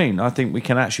 That's what I mean. I think we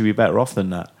can actually be better off than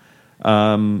that.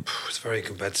 It's very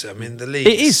competitive. I mean, the league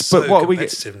is so but what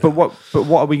competitive now. But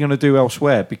what are we going to do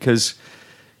elsewhere? Because,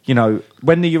 you know,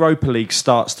 when the Europa League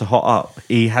starts to hot up,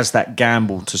 he has that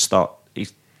gamble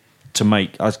to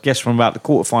make. I guess from about the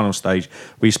quarterfinal stage,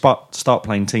 we start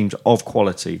playing teams of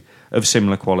quality, of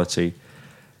similar quality.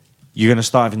 You're going to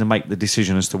start having to make the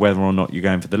decision as to whether or not you're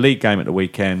going for the league game at the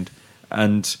weekend.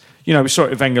 And, you know, we saw it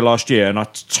with Wenger last year, and I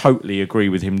totally agree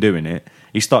with him doing it.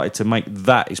 He started to make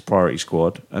that his priority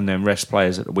squad and then rest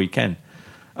players at the weekend.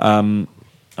 I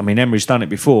mean, Emery's done it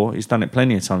before. He's done it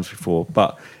plenty of times before.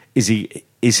 But is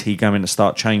he going to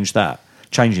start changing that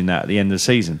at the end of the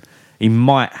season? He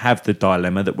might have the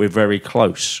dilemma that we're very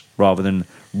close rather than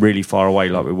really far away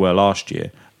like we were last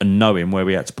year and knowing where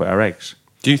we had to put our eggs.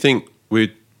 Do you think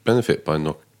we'd benefit by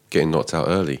not getting knocked out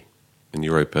early in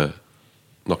Europa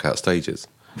knockout stages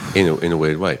in a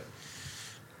weird way?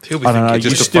 I don't know.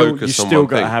 You still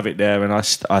got to have it there, and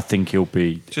I think he'll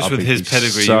be just with his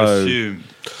pedigree. You assume.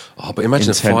 Oh, but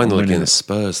imagine a final against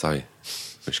Spurs, though,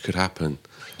 which could happen.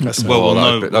 We'll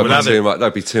know.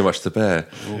 That'd be too much to bear.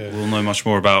 We'll know much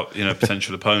more about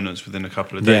potential opponents within a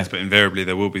couple of days, but invariably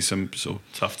there will be some sort of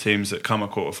tough teams that come a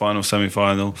quarter-final,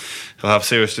 semi-final. He'll have a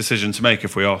serious decision to make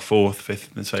if we are 4th,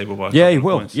 5th in the table by a couple of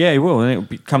points. Yeah, he will, and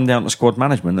it'll come down to squad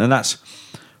management, and that's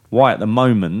why at the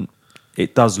moment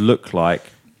it does look like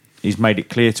he's made it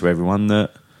clear to everyone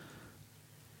that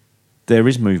there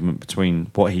is movement between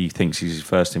what he thinks is his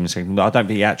first team and second. I don't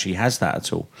think he actually has that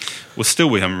at all. Well, still,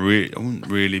 I wouldn't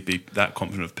really be that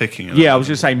confident of picking it. Yeah, I was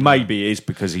going to say maybe it is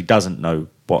because he doesn't know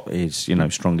what his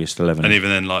strongest 11 and is. even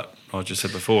then, like I just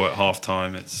said before, at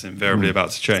half-time, it's invariably about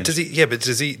to change. Does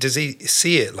he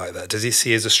see it like that? Does he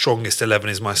see as the strongest 11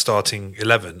 is my starting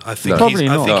 11? I think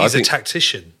he's a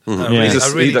tactician. Mm-hmm.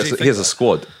 He has a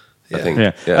squad. I think.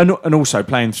 Yeah. And also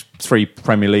playing 3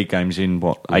 Premier League games in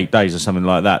 8 days or something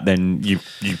like that, then you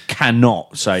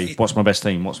cannot say what's my best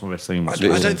team. I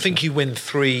don't think you win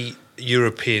 3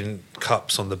 European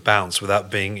Cups on the bounce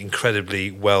without being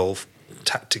incredibly well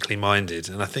tactically minded,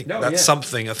 and I think that's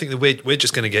something. I think that we're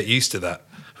just going to get used to that.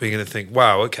 We're going to think,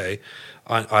 wow, okay,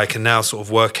 I can now sort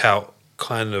of work out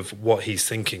kind of what he's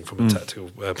thinking from a tactical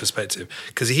perspective,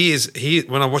 because he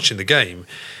when I'm watching the game,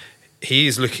 he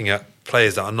is looking at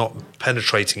players that are not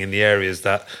penetrating in the areas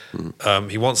that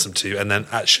he wants them to, and then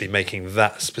actually making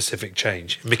that specific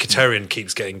change. Mkhitaryan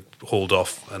keeps getting hauled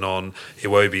off and on.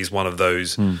 Iwobi's one of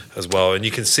those as well, and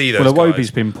you can see those. Well,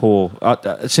 Iwobi's been poor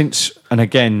since, and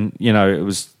again, it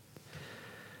was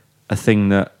a thing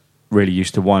that really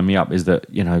used to wind me up. Is that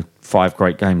 5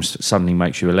 great games suddenly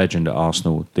makes you a legend at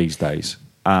Arsenal these days.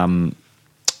 The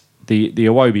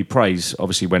Iwobi praise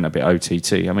obviously went a bit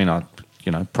OTT. I mean, I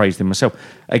praised him myself.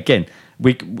 Again,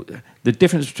 the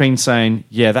difference between saying,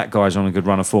 that guy's on a good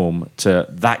run of form to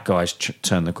that guy's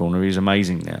turned the corner, he's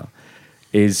amazing now,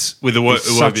 is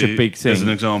such a big thing. As an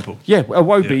example. Yeah,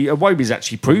 Iwobi's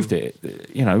actually proved it.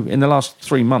 In the last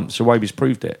 3 months, Iwobi's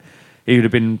proved it. He would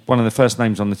have been one of the first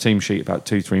names on the team sheet about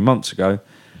 2-3 months ago,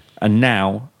 and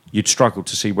now you'd struggle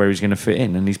to see where he's going to fit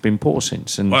in, and he's been poor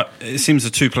since. And it seems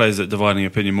the 2 players that are dividing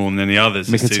opinion more than any others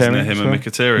this season are him and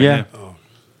Mkhitaryan. Yeah.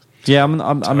 Yeah, I'm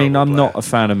not a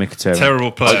fan of Mkhitaryan.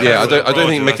 Terrible player. I don't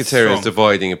think Mkhitaryan is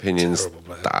dividing opinions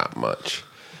that much.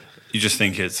 You just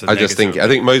think it's. I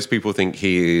think most people think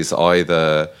he is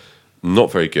either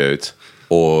not very good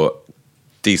or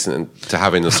decent to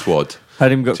have in the squad.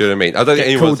 Had him got. Do you know what I mean? I don't think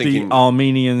anyone's thinking the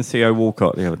Armenian Theo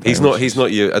Walcott the other day. He's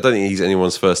not you. I don't think he's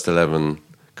anyone's first 11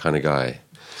 kind of guy.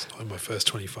 It's not in my first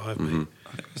 25. Mm-hmm.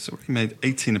 So he made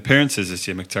 18 appearances this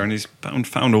year, Mkhitaryan. He's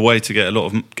found a way to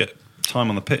get time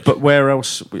on the pitch. But where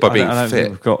else? By being fit.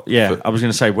 We've got, I was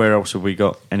going to say, where else have we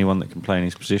got anyone that can play in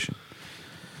his position?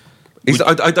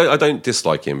 I don't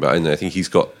dislike him, but I think he's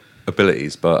got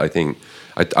abilities, but I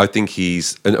think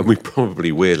he's, and we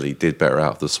probably weirdly did better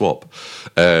out of the swap,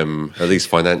 at least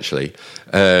financially.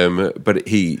 But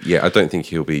I don't think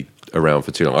he'll be around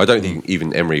for too long. I don't think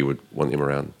even Emery would want him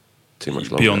around too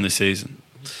much longer. Beyond this season.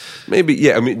 Maybe,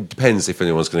 yeah. I mean, it depends if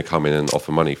anyone's going to come in and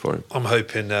offer money for him. I'm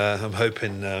hoping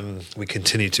we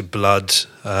continue to blood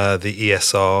the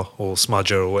ESR or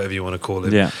Smudger or whatever you want to call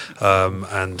him,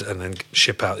 and then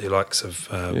ship out your likes of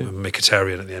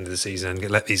Mkhitaryan at the end of the season and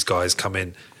let these guys come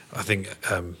in. I think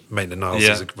Maitland-Niles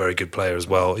is a very good player as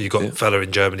well. You got a fella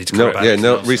in Germany to come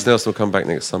back. Reece Nelson will come back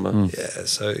next summer. Yeah,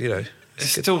 so I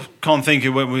still can't think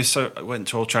of when we went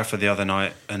to Old Trafford the other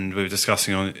night and we were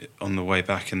discussing on the way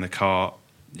back in the car.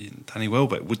 Danny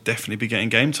Welbeck would definitely be getting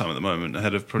game time at the moment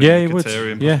ahead of probably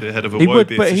Mkhitaryan, ahead of Iwobi. He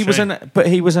would, but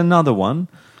he was another one,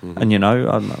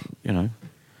 and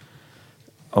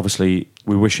obviously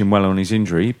we wish him well on his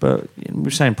injury. But we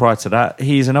were saying prior to that,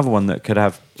 he is another one that could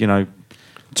have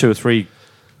 2 or 3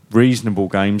 reasonable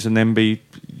games, and then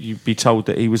you'd be told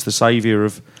that he was the saviour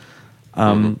of.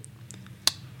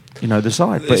 The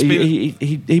side, but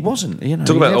he wasn't.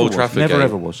 Talking about Old Trafford never game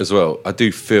ever was as well. I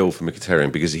do feel for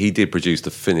Mkhitaryan because he did produce the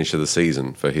finish of the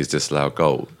season for his disallowed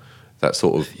goal. That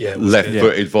sort of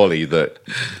left-footed volley that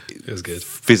it was good.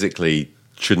 Physically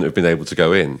shouldn't have been able to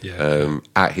go in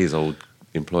at his old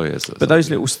employers. But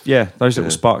those little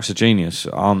sparks of genius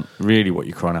aren't really what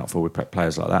you're crying out for with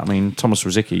players like that. I mean, Thomas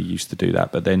Rosicky used to do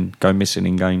that, but then go missing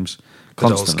in games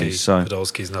constantly.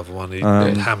 Podolski's another one.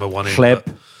 Hammer one in.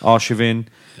 Kleb, Arshavin.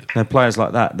 Players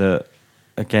like that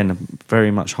again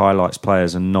very much highlights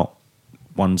players and not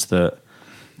ones that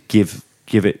give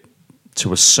it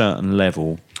to a certain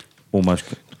level almost.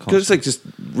 Because like just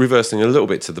reversing a little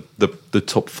bit to the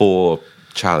top 4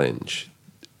 challenge,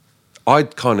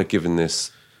 I'd kind of given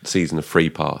this season a free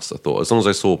pass. I thought as long as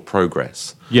I saw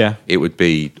progress, I'd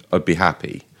be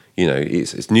happy.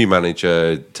 It's new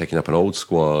manager taking up an old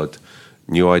squad,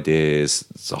 new ideas.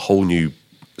 It's a whole new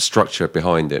structure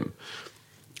behind him.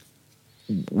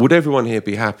 Would everyone here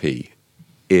be happy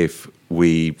if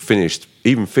we finished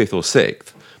even 5th or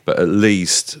 6th, but at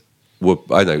least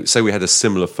say we had a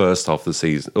similar first half of the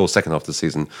season or second half of the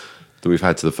season that we've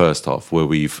had to the first half, where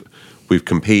we've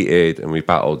competed and we've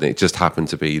battled, and it just happened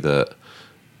to be that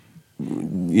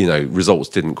results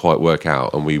didn't quite work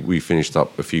out, and we finished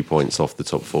up a few points off the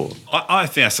top 4. I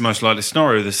think that's the most likely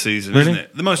scenario this season, isn't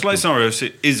it? The most likely scenario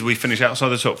is we finish outside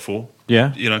the top 4.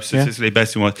 Yeah, statistically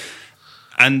betting wise.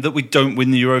 And that we don't win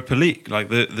the Europa League. Like,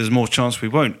 there's more chance we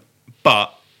won't.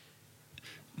 But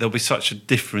there'll be such a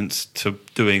difference to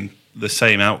doing the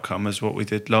same outcome as what we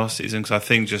did last season. Because I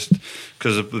think just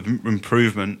because of the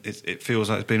improvement, it feels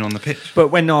like it's been on the pitch. But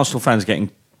when Arsenal fans are getting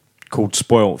called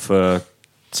spoilt for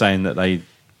saying that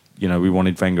we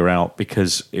wanted Wenger out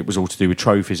because it was all to do with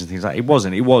trophies and things like that, it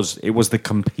wasn't. It was the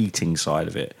competing side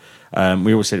of it.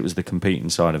 We always said it was the competing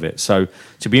side of it. So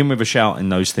to be in with a shout in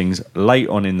those things late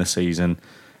on in the season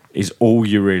is all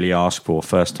you really ask for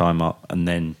first time up. And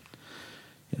then,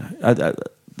 I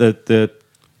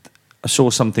saw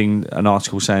an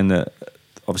article saying that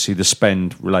obviously the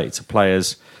spend related to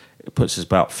players, it puts us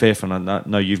about 5th. And I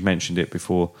know you've mentioned it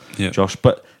before, Josh,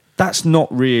 but that's not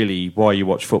really why you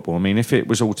watch football. I mean, if it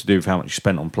was all to do with how much you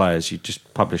spent on players, you'd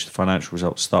just publish the financial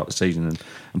results, start the season,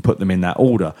 and put them in that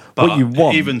order. But what you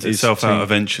want evens itself out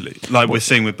eventually, like we're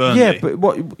seeing with Burnley. Yeah, but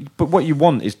what you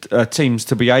want is teams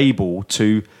to be able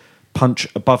to punch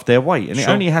above their weight, and it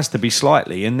only has to be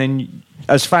slightly. And then,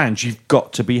 as fans, you've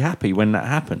got to be happy when that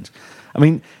happens. I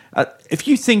mean, if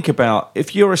you think about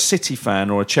if you're a City fan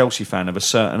or a Chelsea fan of a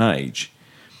certain age,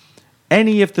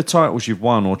 any of the titles you've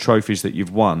won or trophies that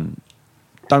you've won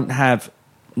don't have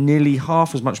nearly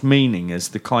half as much meaning as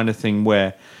the kind of thing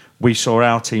where we saw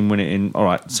our team win it in, all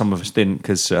right, some of us didn't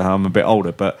because I'm a bit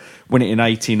older, but win it in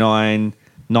 89,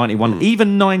 91,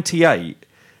 even 98,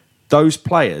 those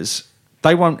players,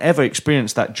 they won't ever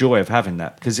experience that joy of having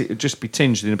that because it would just be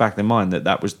tinged in the back of their mind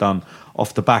that was done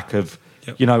off the back of,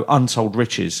 untold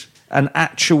riches. An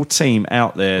actual team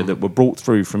out there that were brought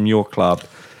through from your club.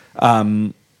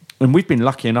 And we've been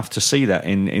lucky enough to see that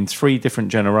in 3 different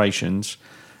generations.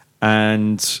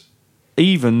 And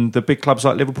even the big clubs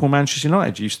like Liverpool, Manchester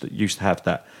United used to have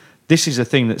that. This is a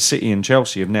thing that City and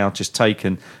Chelsea have now just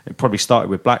taken. It probably started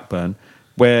with Blackburn,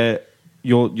 where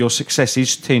your success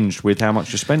is tinged with how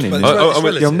much you're spending.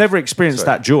 They'll never experience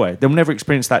that joy. They'll never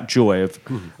experience that joy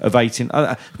of 18.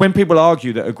 When people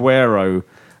argue that Aguero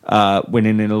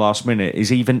winning in the last minute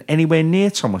is even anywhere near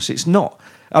Thomas, it's not.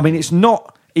 I mean, it's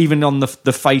not even on the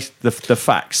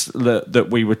facts that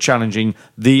we were challenging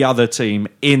the other team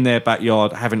in their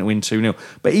backyard, having to win 2-0.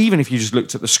 But even if you just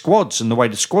looked at the squads and the way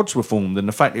the squads were formed, and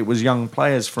the fact it was young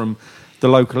players from the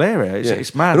local area,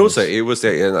 it's mad. And also, it was,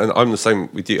 and I'm the same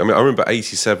with you. I mean, I remember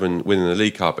 '87 winning the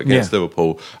League Cup against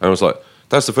Liverpool, and I was like,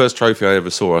 that's the first trophy I ever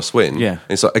saw us win. Yeah. And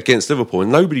it's like against Liverpool,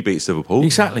 and nobody beats Liverpool.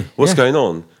 Exactly. What's going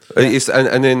on? It's,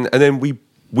 and then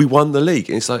we won the league,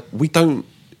 and it's like we don't.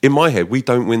 In my head, we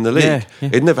don't win the league. Yeah.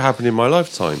 It never happened in my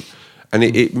lifetime, and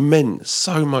it meant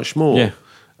so much more. Yeah.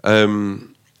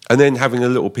 And then having a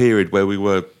little period where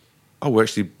we're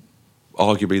actually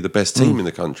arguably the best team in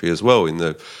the country as well in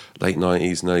the late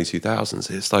 90s and early 2000s.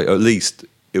 It's like at least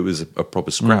it was a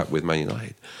proper scrap with Man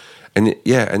United. And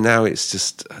and now it's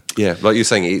just like you're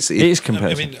saying, it is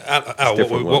competitive. I mean,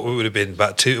 Al, what would have been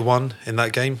about 2-1 in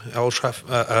that game at Old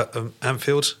Trafford,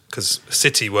 Anfield, because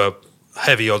City were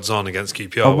heavy odds on against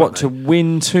QPR. To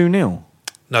win 2-0?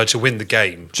 No, to win the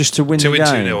game. Just to win the game.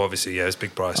 2-0, obviously, it's a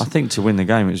big price. I think to win the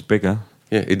game it was bigger.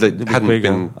 Yeah, it hadn't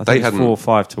been. I think it was 4 or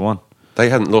 5 to 1. They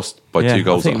hadn't lost by 2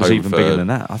 goals at home. I think it was even bigger than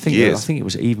that. I think it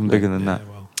was even bigger than that.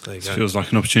 It feels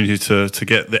like an opportunity to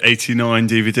get the 89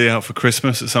 DVD out for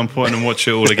Christmas at some point and watch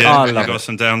it all again. I You've love got it.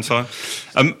 some downtime.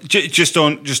 Just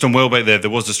on Welbeck there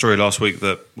was a story last week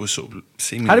that was sort of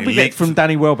seemingly How did we get leaked. from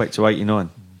Danny Welbeck to 89?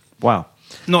 Wow.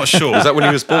 Not sure. Was that when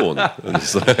he was born?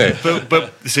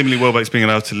 but seemingly Welbeck's being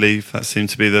allowed to leave. That seemed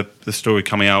to be the story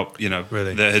coming out.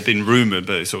 Really? There had been rumoured,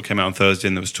 but it sort of came out on Thursday,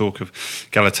 and there was talk of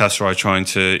Galatasaray trying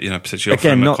to, potentially offer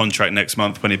him a contract next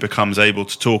month when he becomes able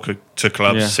to talk to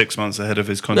clubs 6 months ahead of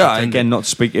his contract. Yeah, again, not to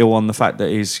speak ill on the fact that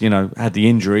he's, had the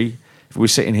injury. If we were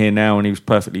sitting here now and he was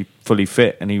perfectly fully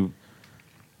fit, and he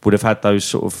would have had those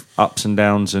sort of ups and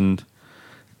downs and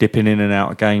dipping in and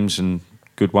out of games and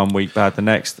good one week, bad the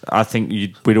next, I think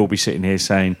we'd all be sitting here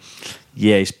saying,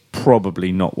 yeah, it's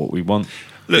probably not what we want.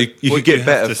 Look, you could get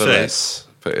better for less,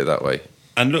 put it that way.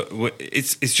 And look,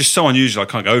 it's just so unusual, I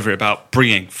can't go over it, about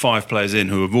bringing 5 players in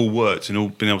who have all worked and all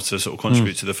been able to sort of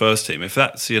contribute to the first team. If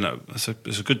that's, it's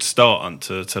a good start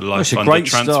to life under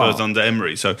transfers under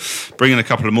Emery. So bringing a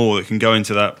couple of more that can go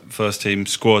into that first team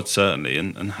squad, certainly,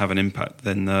 and have an impact,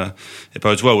 then it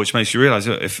bodes well, which makes you realise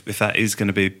if that is going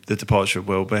to be the departure of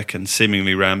Welbeck and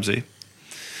seemingly Ramsey,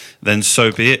 then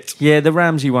so be it. Yeah, the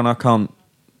Ramsey one I can't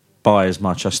buy as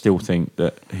much. I still think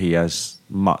that he has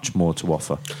much more to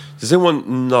offer. Does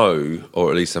anyone know,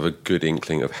 or at least have a good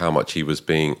inkling of how much he was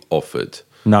being offered?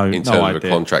 No, in terms of a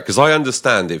contract, because I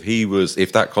understand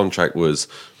if that contract was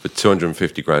for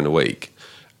 250 grand a week,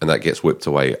 and that gets whipped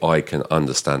away, I can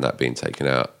understand that being taken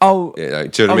out. Oh, do you know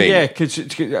what I mean? Yeah, because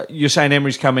you're saying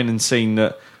Emery's come in and seen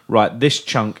that, right, this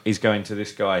chunk is going to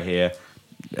this guy here,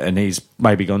 and he's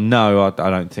maybe gone, no, I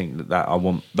don't think that I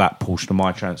want that portion of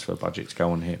my transfer budget to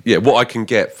go on here. Yeah, what I can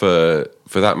get for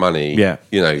that money,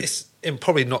 It's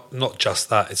probably not just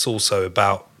that, it's also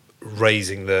about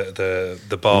raising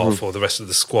the bar for the rest of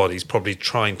the squad. He's probably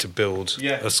trying to build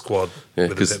a squad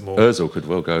with a bit more. Ozil could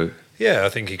well go. Yeah, I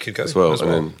think he could go as well.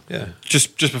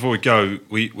 Just before we go,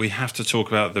 we have to talk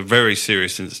about the very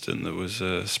serious incident that was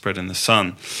spread in the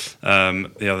Sun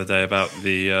the other day about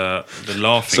the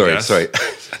laughing gas. Sorry.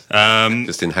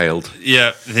 Just inhaled.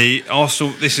 Yeah, the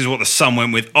Arsenal. This is what the Sun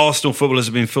went with. Arsenal footballers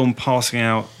have been filmed passing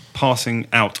out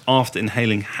after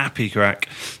inhaling hippie crack.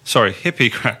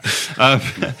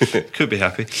 Could be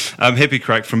happy. Hippie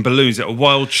crack from balloons at a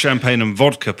wild champagne and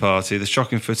vodka party. The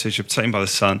shocking footage obtained by the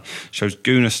Sun shows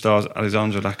Guna stars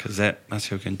Alexandre Lacazette,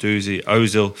 Matteo Guendouzi,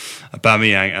 Ozil,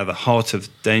 Aubameyang at the heart of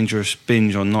the dangerous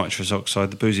binge on nitrous oxide.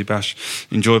 The boozy bash,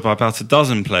 enjoyed by about a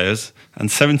dozen players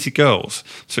and 70 girls,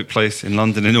 took place in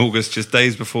London in August, just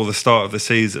days before the start of the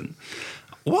season.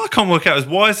 What I can't work out is,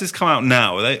 why has this come out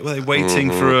now? Were they waiting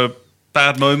for a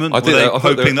bad moment? Were they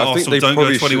hoping that Arsenal don't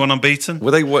go 21 unbeaten?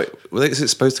 Is it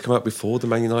supposed to come out before the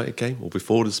Man United game or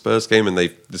before the Spurs game, and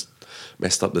they've just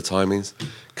messed up the timings?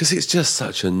 Because it's just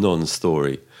such a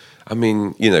non-story. I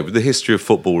mean, with the history of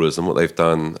footballers and what they've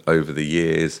done over the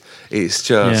years, it's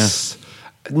just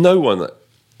no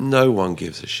one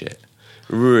gives a shit.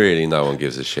 Really, no one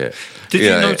gives a shit. Did you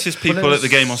notice people at the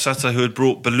game on Saturday who had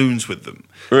brought balloons with them?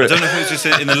 Really? I don't know if it was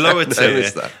just in the lower tier.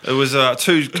 There was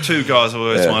two guys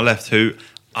always to my left who,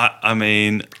 I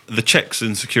mean, the checks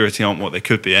and security aren't what they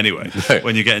could be anyway. No.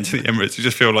 When you get into the Emirates, you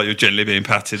just feel like you're gently being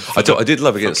patted. I did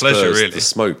love against Spurs, really. The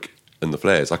smoke and the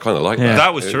flares. I kind of like that.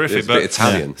 That was terrific. It was a bit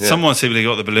Italian. Yeah. Someone seemingly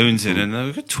got the balloons in, and there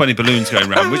were 20 balloons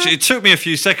going around, which it took me a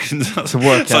few seconds to work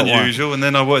out. It's unusual, and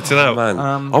then I worked it out. Man.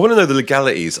 I want to know the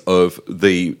legalities of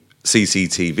the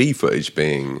CCTV footage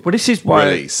being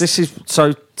released.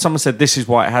 So someone said this is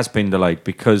why it has been delayed,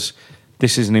 because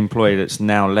this is an employee that's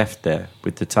now left there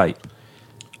with the tape.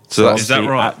 So that's, is that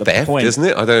right? At the theft, point, isn't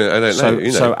it? I don't know.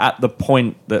 So at the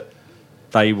point that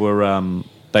they were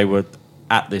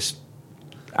at this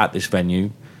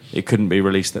venue, it couldn't be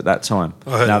released at that time.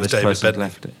 Now this person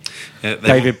left it. Yeah,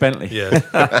 David Bentley. Yeah.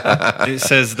 It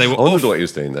says they were. I wonder what he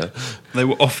was doing there. They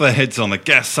were off their heads on the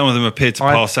gas. Some of them appeared to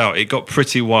pass out. It got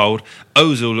pretty wild.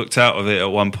 Ozil looked out of it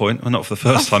at one point, well, not for the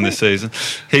first time this season.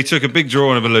 He took a big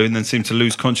draw on a balloon, then seemed to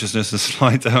lose consciousness and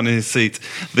slide down in his seat.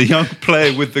 The young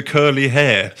player with the curly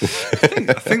hair, I think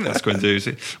that's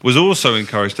Guendouzi, was also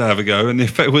encouraged to have a go, and the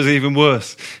effect was even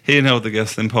worse. He inhaled the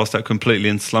gas, then passed out completely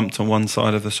and slumped on one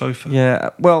side of the sofa.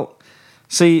 Yeah, well,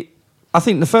 see, I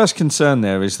think the first concern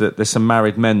there is that there's some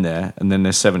married men there, and then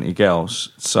there's 70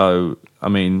 girls. So, I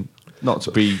mean, not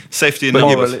to be safety and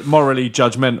morally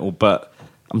judgmental, but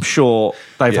I'm sure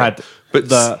they've had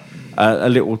a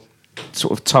little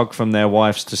sort of tug from their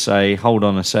wives to say, "Hold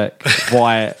on a sec,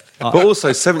 why?" But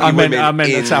also 70 women. I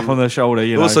meant a tap on the shoulder.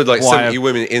 You know, also like 70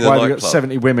 women in a nightclub.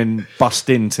 70 women bust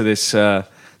into this.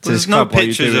 There's no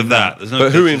pictures of that. There's no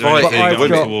but who invited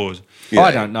women towards? Yeah.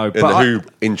 I don't know, but who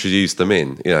introduced them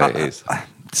in? You know, it is.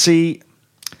 See,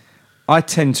 I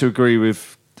tend to agree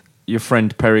with your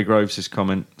friend Perry Groves'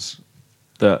 comments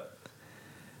that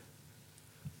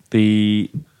the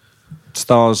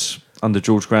Stars under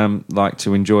George Graham like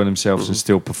to enjoy themselves and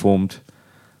still performed.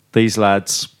 These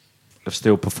lads have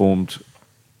still performed.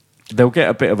 They'll get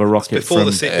a bit of a rocket it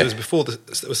was before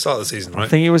the start of the season, right? I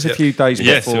think it was a few days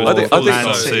before. I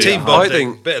think team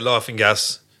bonding, bit of laughing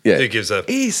gas. Yeah, who gives a?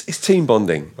 It's team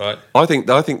bonding, right? I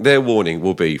think their warning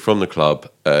will be from the club.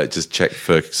 Just check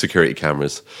for security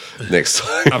cameras next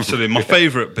time. Absolutely. My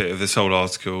favourite bit of this whole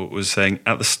article was saying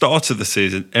at the start of the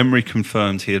season, Emery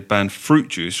confirmed he had banned fruit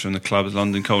juice from the club's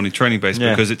London Colney training base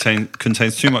because it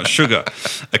contains too much sugar.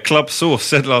 A club source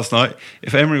said last night,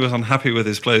 if Emery was unhappy with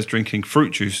his players drinking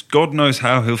fruit juice, God knows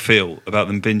how he'll feel about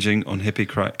them binging on hippie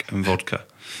crack and vodka.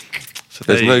 So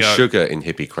there's no sugar in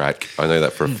hippie crack. I know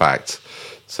that for a fact.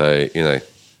 So, you know.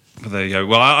 Well, there you go.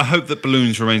 Well, I hope that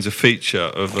balloons remains a feature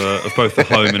of both the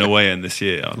home and away end this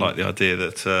year. I like the idea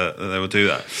that they will do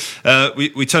that.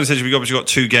 We turn attention. We've obviously got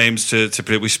two games to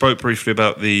predict. We spoke briefly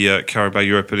about the Carabao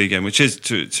Europa League game, which is,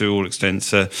 to all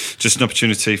extents, just an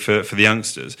opportunity for the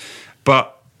youngsters.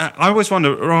 But I always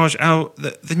wonder, Raj, how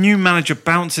the new manager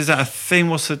bounces at a thing.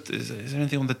 Is there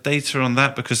anything on the data on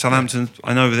that? Because Southampton,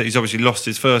 I know that he's obviously lost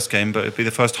his first game, but it'd be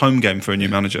the first home game for a new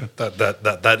manager.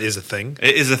 That is a thing.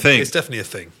 It is a thing. It's definitely a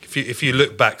thing. If you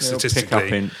look back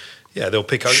statistically, they'll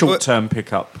pick up short-term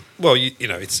pickup. Well, you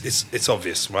know, it's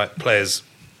obvious, right? Players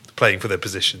playing for their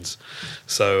positions,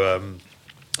 so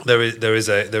there is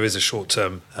a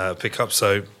short-term pickup.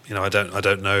 So you know, I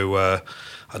don't know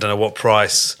what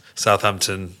price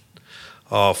Southampton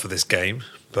are for this game,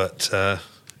 but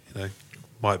you know,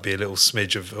 might be a little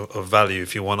smidge of value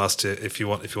if you want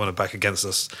to back against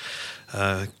us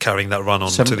carrying that run on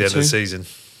to the end of the season.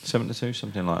 7-2,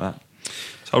 something like that.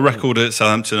 So our record at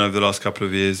Southampton over the last couple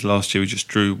of years. Last year we just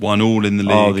drew 1-1 in the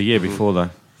league. Oh, the year before though.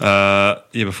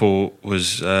 Year before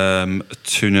was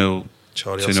 2-0.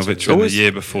 2-0 victory. And the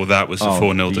year before that was a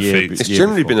 4-0 defeat. It's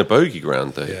generally been a bogey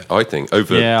ground, though. I think for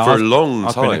a long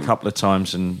time. I've been a couple of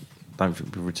times and don't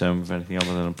think we've returned with anything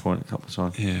other than a point a couple of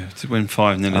times. Yeah, to win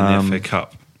 5-0 in the FA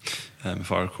Cup,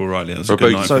 if I recall rightly. That was a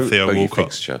good night for Theo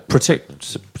Walcott. What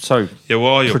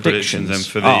are your predictions then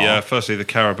for the firstly the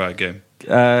Carabao game?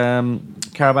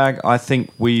 Carabao, I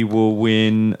think we will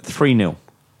win 3-0.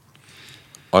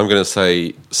 I'm going to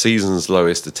say season's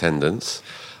lowest attendance.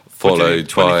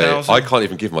 Followed by, I can't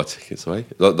even give my tickets away.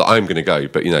 I'm going to go,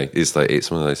 but you know, it's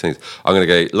one of those things. I'm going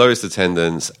to go lowest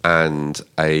attendance and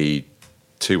a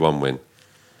 2-1 win.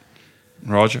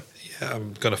 Roger? Yeah,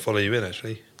 I'm going to follow you in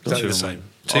actually. Exactly the same.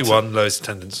 2-1, lowest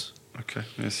attendance. Okay,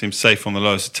 it seems safe on the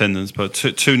lowest attendance, but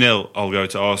 2-0 I'll go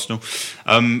to Arsenal.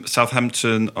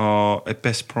 Southampton are at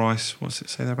best price, what does it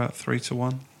say? They're about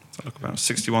 3-1? Look about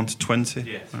 61-20.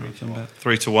 Yeah,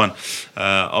 3-1.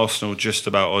 Arsenal just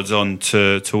about odds on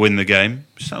to win the game.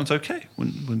 Sounds okay.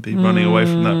 Wouldn't be running away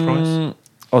from that price.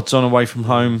 Odds on away from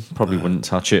home. Probably wouldn't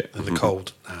touch it. In the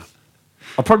cold.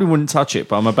 I probably wouldn't touch it,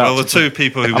 but I'm about. Well, the two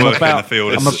people who work in the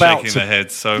field are shaking their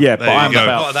heads. So yeah, but I'm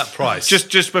about at that price.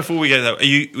 Just before we get there,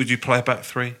 would you play a back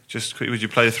three? Just quickly, would you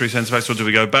play the three centre backs, or do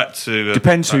we go back to?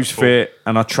 Depends who's fit,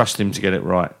 and I trust him to get it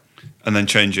right. And then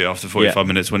change it after 45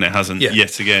 minutes when it hasn't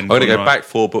yet again. I'm going to go back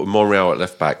four, but with Monreal at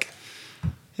left back.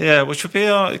 Yeah, which would be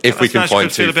if we can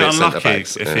find feel two a bit unlucky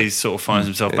backs, if he sort of finds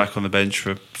himself back on the bench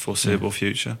for a foreseeable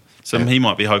future. So he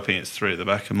might be hoping it's three at the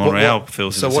back, and Monreal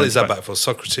feels. So what is that back for?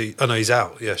 Socrates? Oh no, he's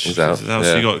out. Yes, he's out.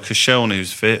 So you got Koscielny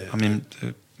who's fit. I mean,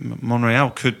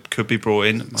 Monreal could be brought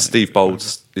in. Steve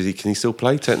Bold's Can he still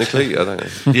play technically? I don't know.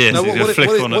 Yes, No, he's going to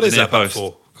flick on at the is near that back post.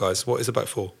 for, guys? What is it back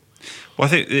for? Well, I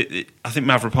think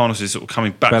Mavropanos is sort of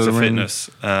coming back to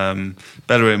fitness.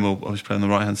 Bellerin will obviously play on the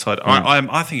right hand side.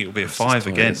 I think it will be a 5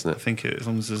 again. I think as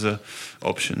long as there's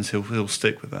options, he'll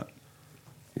stick with that.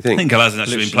 You think? I think Gall hasn't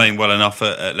actually been playing well enough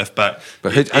at left back.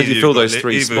 But how do you feel those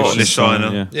 3 spots?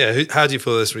 Lichtsteiner. Yeah, how do you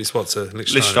feel those 3 spots?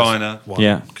 Lichtsteiner,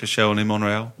 Koscielny,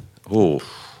 Monreal. Oh,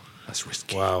 that's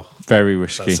risky. Wow. Very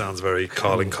risky. That sounds very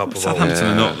Carling Cup of old. Southampton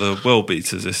are not the world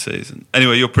beaters this season.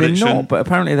 Anyway, your prediction? They're not, but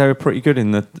apparently they were pretty good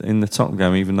in the Tottenham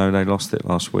game, even though they lost it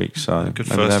last week. So good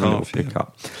maybe first they have a little pick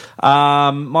up.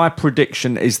 My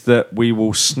prediction is that we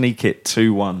will sneak it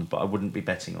 2-1, but I wouldn't be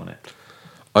betting on it.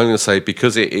 I'm going to say,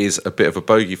 because it is a bit of a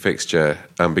bogey fixture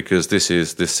and because this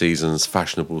is this season's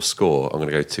fashionable score, I'm going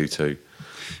to go 2-2.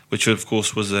 Which, of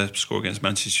course, was a score against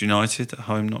Manchester United at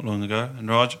home not long ago. And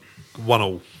Raj?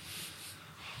 1-1.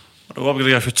 Well, I'm going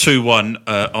to go for 2-1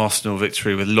 Arsenal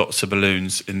victory with lots of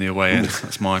balloons in the away end.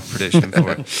 That's my prediction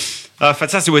for it.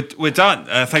 Fantastic. We're done.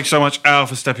 Thanks so much, Al,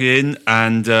 for stepping in,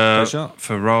 and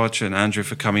for Raj and Andrew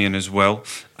for coming in as well.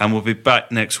 And we'll be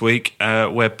back next week,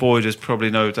 where Boyd has probably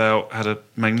no doubt had a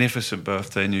magnificent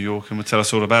birthday in New York and will tell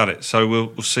us all about it. So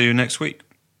we'll see you next week.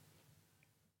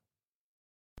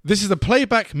 This is a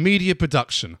Playback Media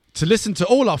production. To listen to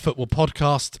all our football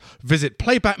podcasts, visit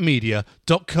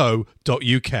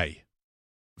playbackmedia.co.uk.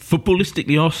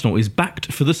 Footballistically Arsenal is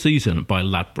backed for the season by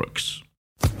Ladbrokes.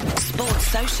 Sports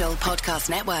Social Podcast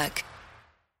Network.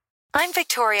 I'm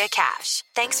Victoria Cash.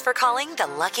 Thanks for calling the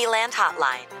Lucky Land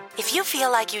Hotline. If you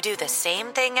feel like you do the same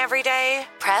thing every day,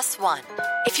 press 1.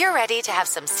 If you're ready to have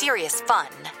some serious fun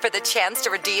for the chance to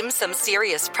redeem some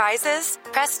serious prizes,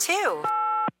 press 2.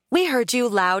 We heard you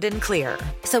loud and clear.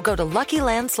 So go to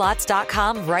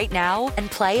LuckyLandSlots.com right now and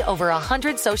play over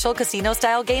 100 social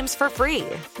casino-style games for free.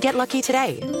 Get lucky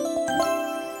today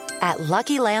at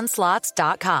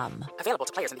LuckyLandSlots.com. Available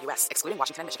to players in the U.S., excluding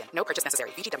Washington and Michigan. No purchase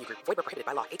necessary. VGW Group. Void where prohibited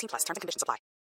by law. 18+. Terms and conditions apply.